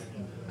accent.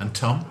 And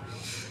Tom?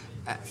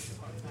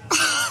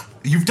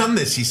 You've done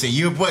this, you see.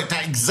 You have worked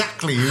out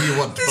exactly who you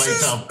want to play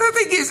Tom. The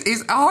thing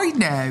is I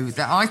know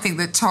that I think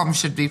that Tom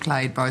should be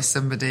played by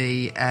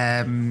somebody...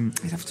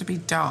 he'd have to be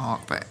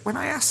dark, but when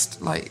I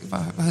asked, like,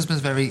 my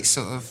husband's very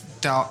sort of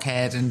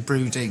dark-haired and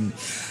brooding...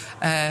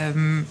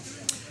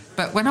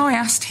 But when I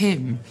asked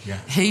him,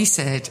 he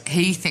said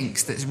he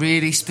thinks that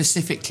really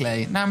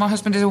specifically... Now, my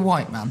husband is a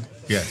white man.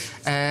 Yes.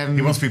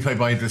 He wants to be played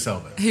by Idris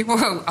Elba.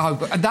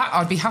 That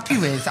I'd be happy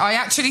with. I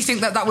actually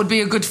think that would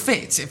be a good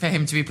fit for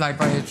him to be played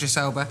by Idris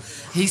Elba.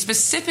 He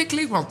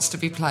specifically wants to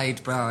be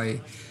played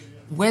by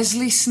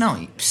Wesley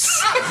Snipes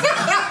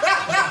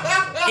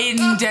in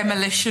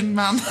Demolition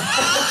Man.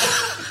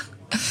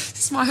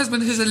 This is my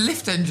husband, who's a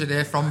lift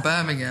engineer from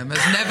Birmingham,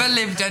 has never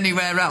lived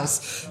anywhere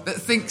else, but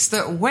thinks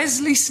that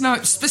Wesley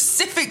Snipes,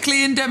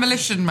 specifically in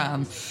Demolition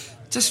Man,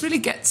 just really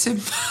gets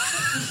him.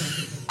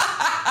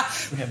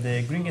 We have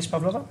the green gage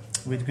pavlova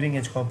with green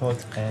gage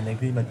compote and a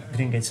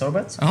green gage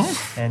sorbet.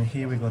 Oh. And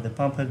here we got the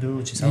pompadour,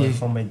 which is our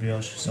homemade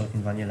brioche soaked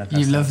in vanilla custard.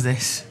 You love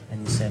this.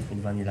 And you serve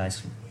with vanilla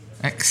ice cream.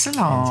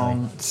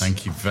 Excellent.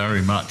 Thank you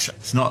very much.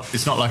 It's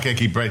not like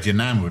eggy bread your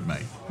nan would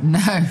make.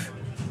 No.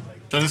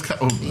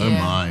 Oh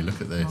my,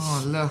 look at this.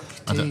 Oh, look.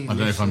 I don't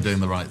know if I'm doing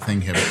the right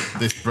thing here, but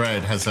this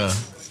bread has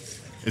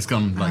it's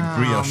gone like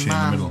brioche in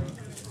the middle.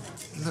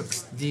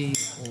 Looks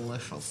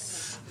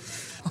delicious.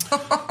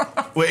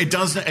 Well, it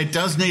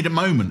does need a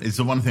moment, is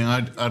the one thing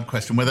I'd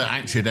question, whether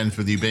actually it ends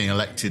with you being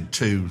elected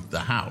to the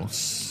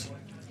House.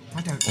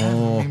 I don't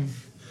know.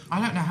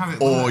 I don't know how it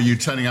works. Or you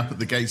turning up at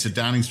the gates of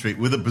Downing Street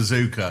with a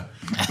bazooka,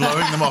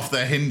 blowing them off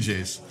their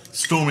hinges,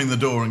 storming the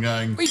door and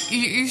going...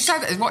 You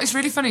said what is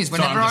really funny is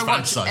whenever I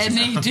watch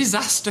any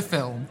disaster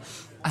film,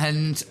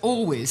 and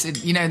always,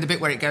 in the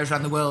bit where it goes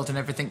around the world and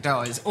everything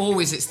dies,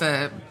 always it's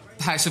the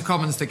House of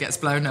Commons that gets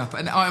blown up,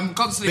 and I'm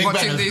constantly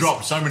watching these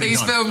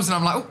films and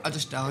I'm like, I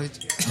just died.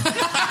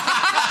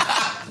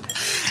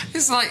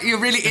 It's like you're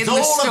really in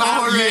the story.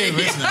 About you,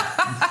 isn't it?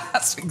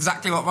 That's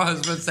exactly what my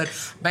husband said.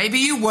 Maybe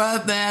you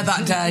weren't there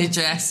that day,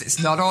 Jess.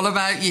 It's not all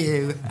about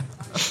you.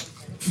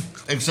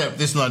 Except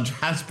this lunch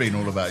has been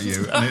all about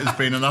you, and it has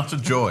been an utter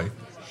joy.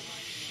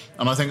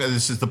 And I think that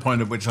this is the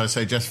point at which I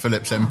say, Jess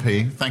Phillips,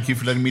 MP, thank you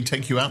for letting me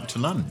take you out to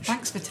lunch.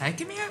 Thanks for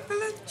taking me out for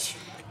lunch.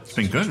 It's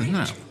been good, isn't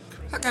it?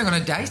 Like going on a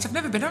date. I've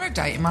never been on a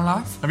date in my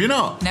life. Have you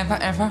not? Never,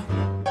 ever.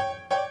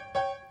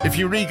 If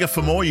you're eager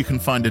for more, you can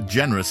find a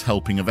generous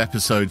helping of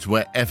episodes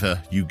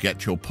wherever you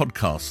get your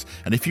podcasts.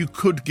 And if you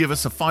could give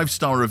us a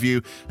 5-star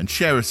review and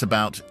share us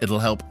about, it'll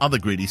help other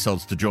greedy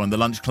sods to join the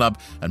Lunch Club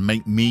and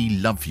make me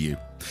love you.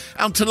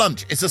 Out to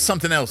Lunch is a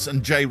Something Else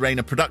and Jay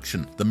Rayner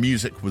production. The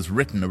music was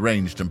written,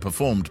 arranged and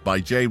performed by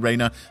Jay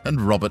Rayner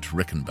and Robert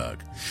Rickenberg.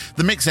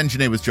 The mix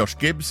engineer was Josh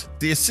Gibbs.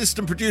 The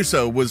assistant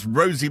producer was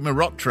Rosie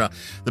Marotra.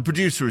 The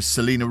producer is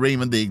Selena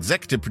Riemann. The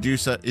executive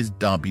producer is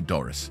Darby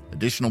Doris.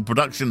 Additional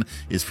production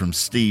is from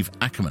Steve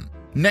Ackerman.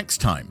 Next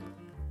time,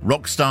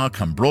 rock star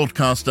come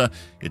broadcaster,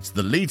 it's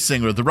the lead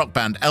singer of the rock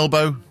band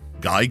Elbow,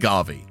 Guy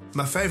Garvey.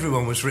 My favourite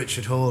one was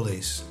Richard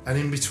Hawley's, and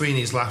in between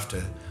his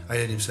laughter, I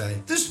heard him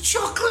say, "There's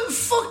chocolate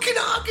fucking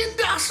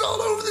Häagen-Dazs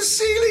all over the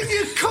ceiling,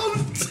 you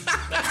cunt!"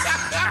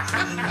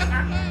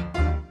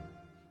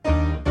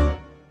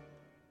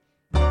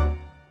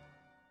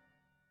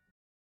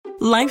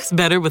 Life's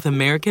better with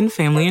American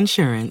Family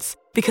Insurance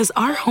because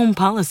our home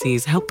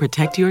policies help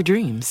protect your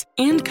dreams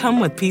and come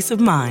with peace of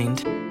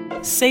mind.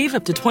 Save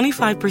up to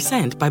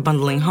 25% by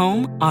bundling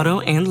home,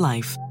 auto, and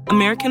life.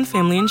 American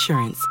Family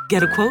Insurance.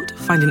 Get a quote,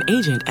 find an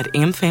agent at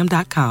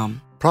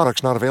amfam.com.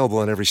 Products not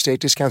available in every state.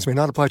 Discounts may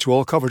not apply to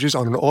all coverages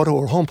on an auto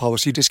or home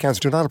policy. Discounts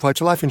do not apply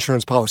to life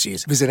insurance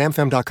policies. Visit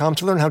amfam.com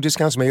to learn how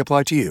discounts may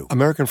apply to you.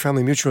 American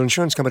Family Mutual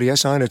Insurance Company,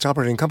 SI, and its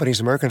operating companies,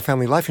 American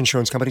Family Life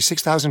Insurance Company,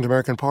 6000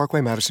 American Parkway,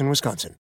 Madison, Wisconsin.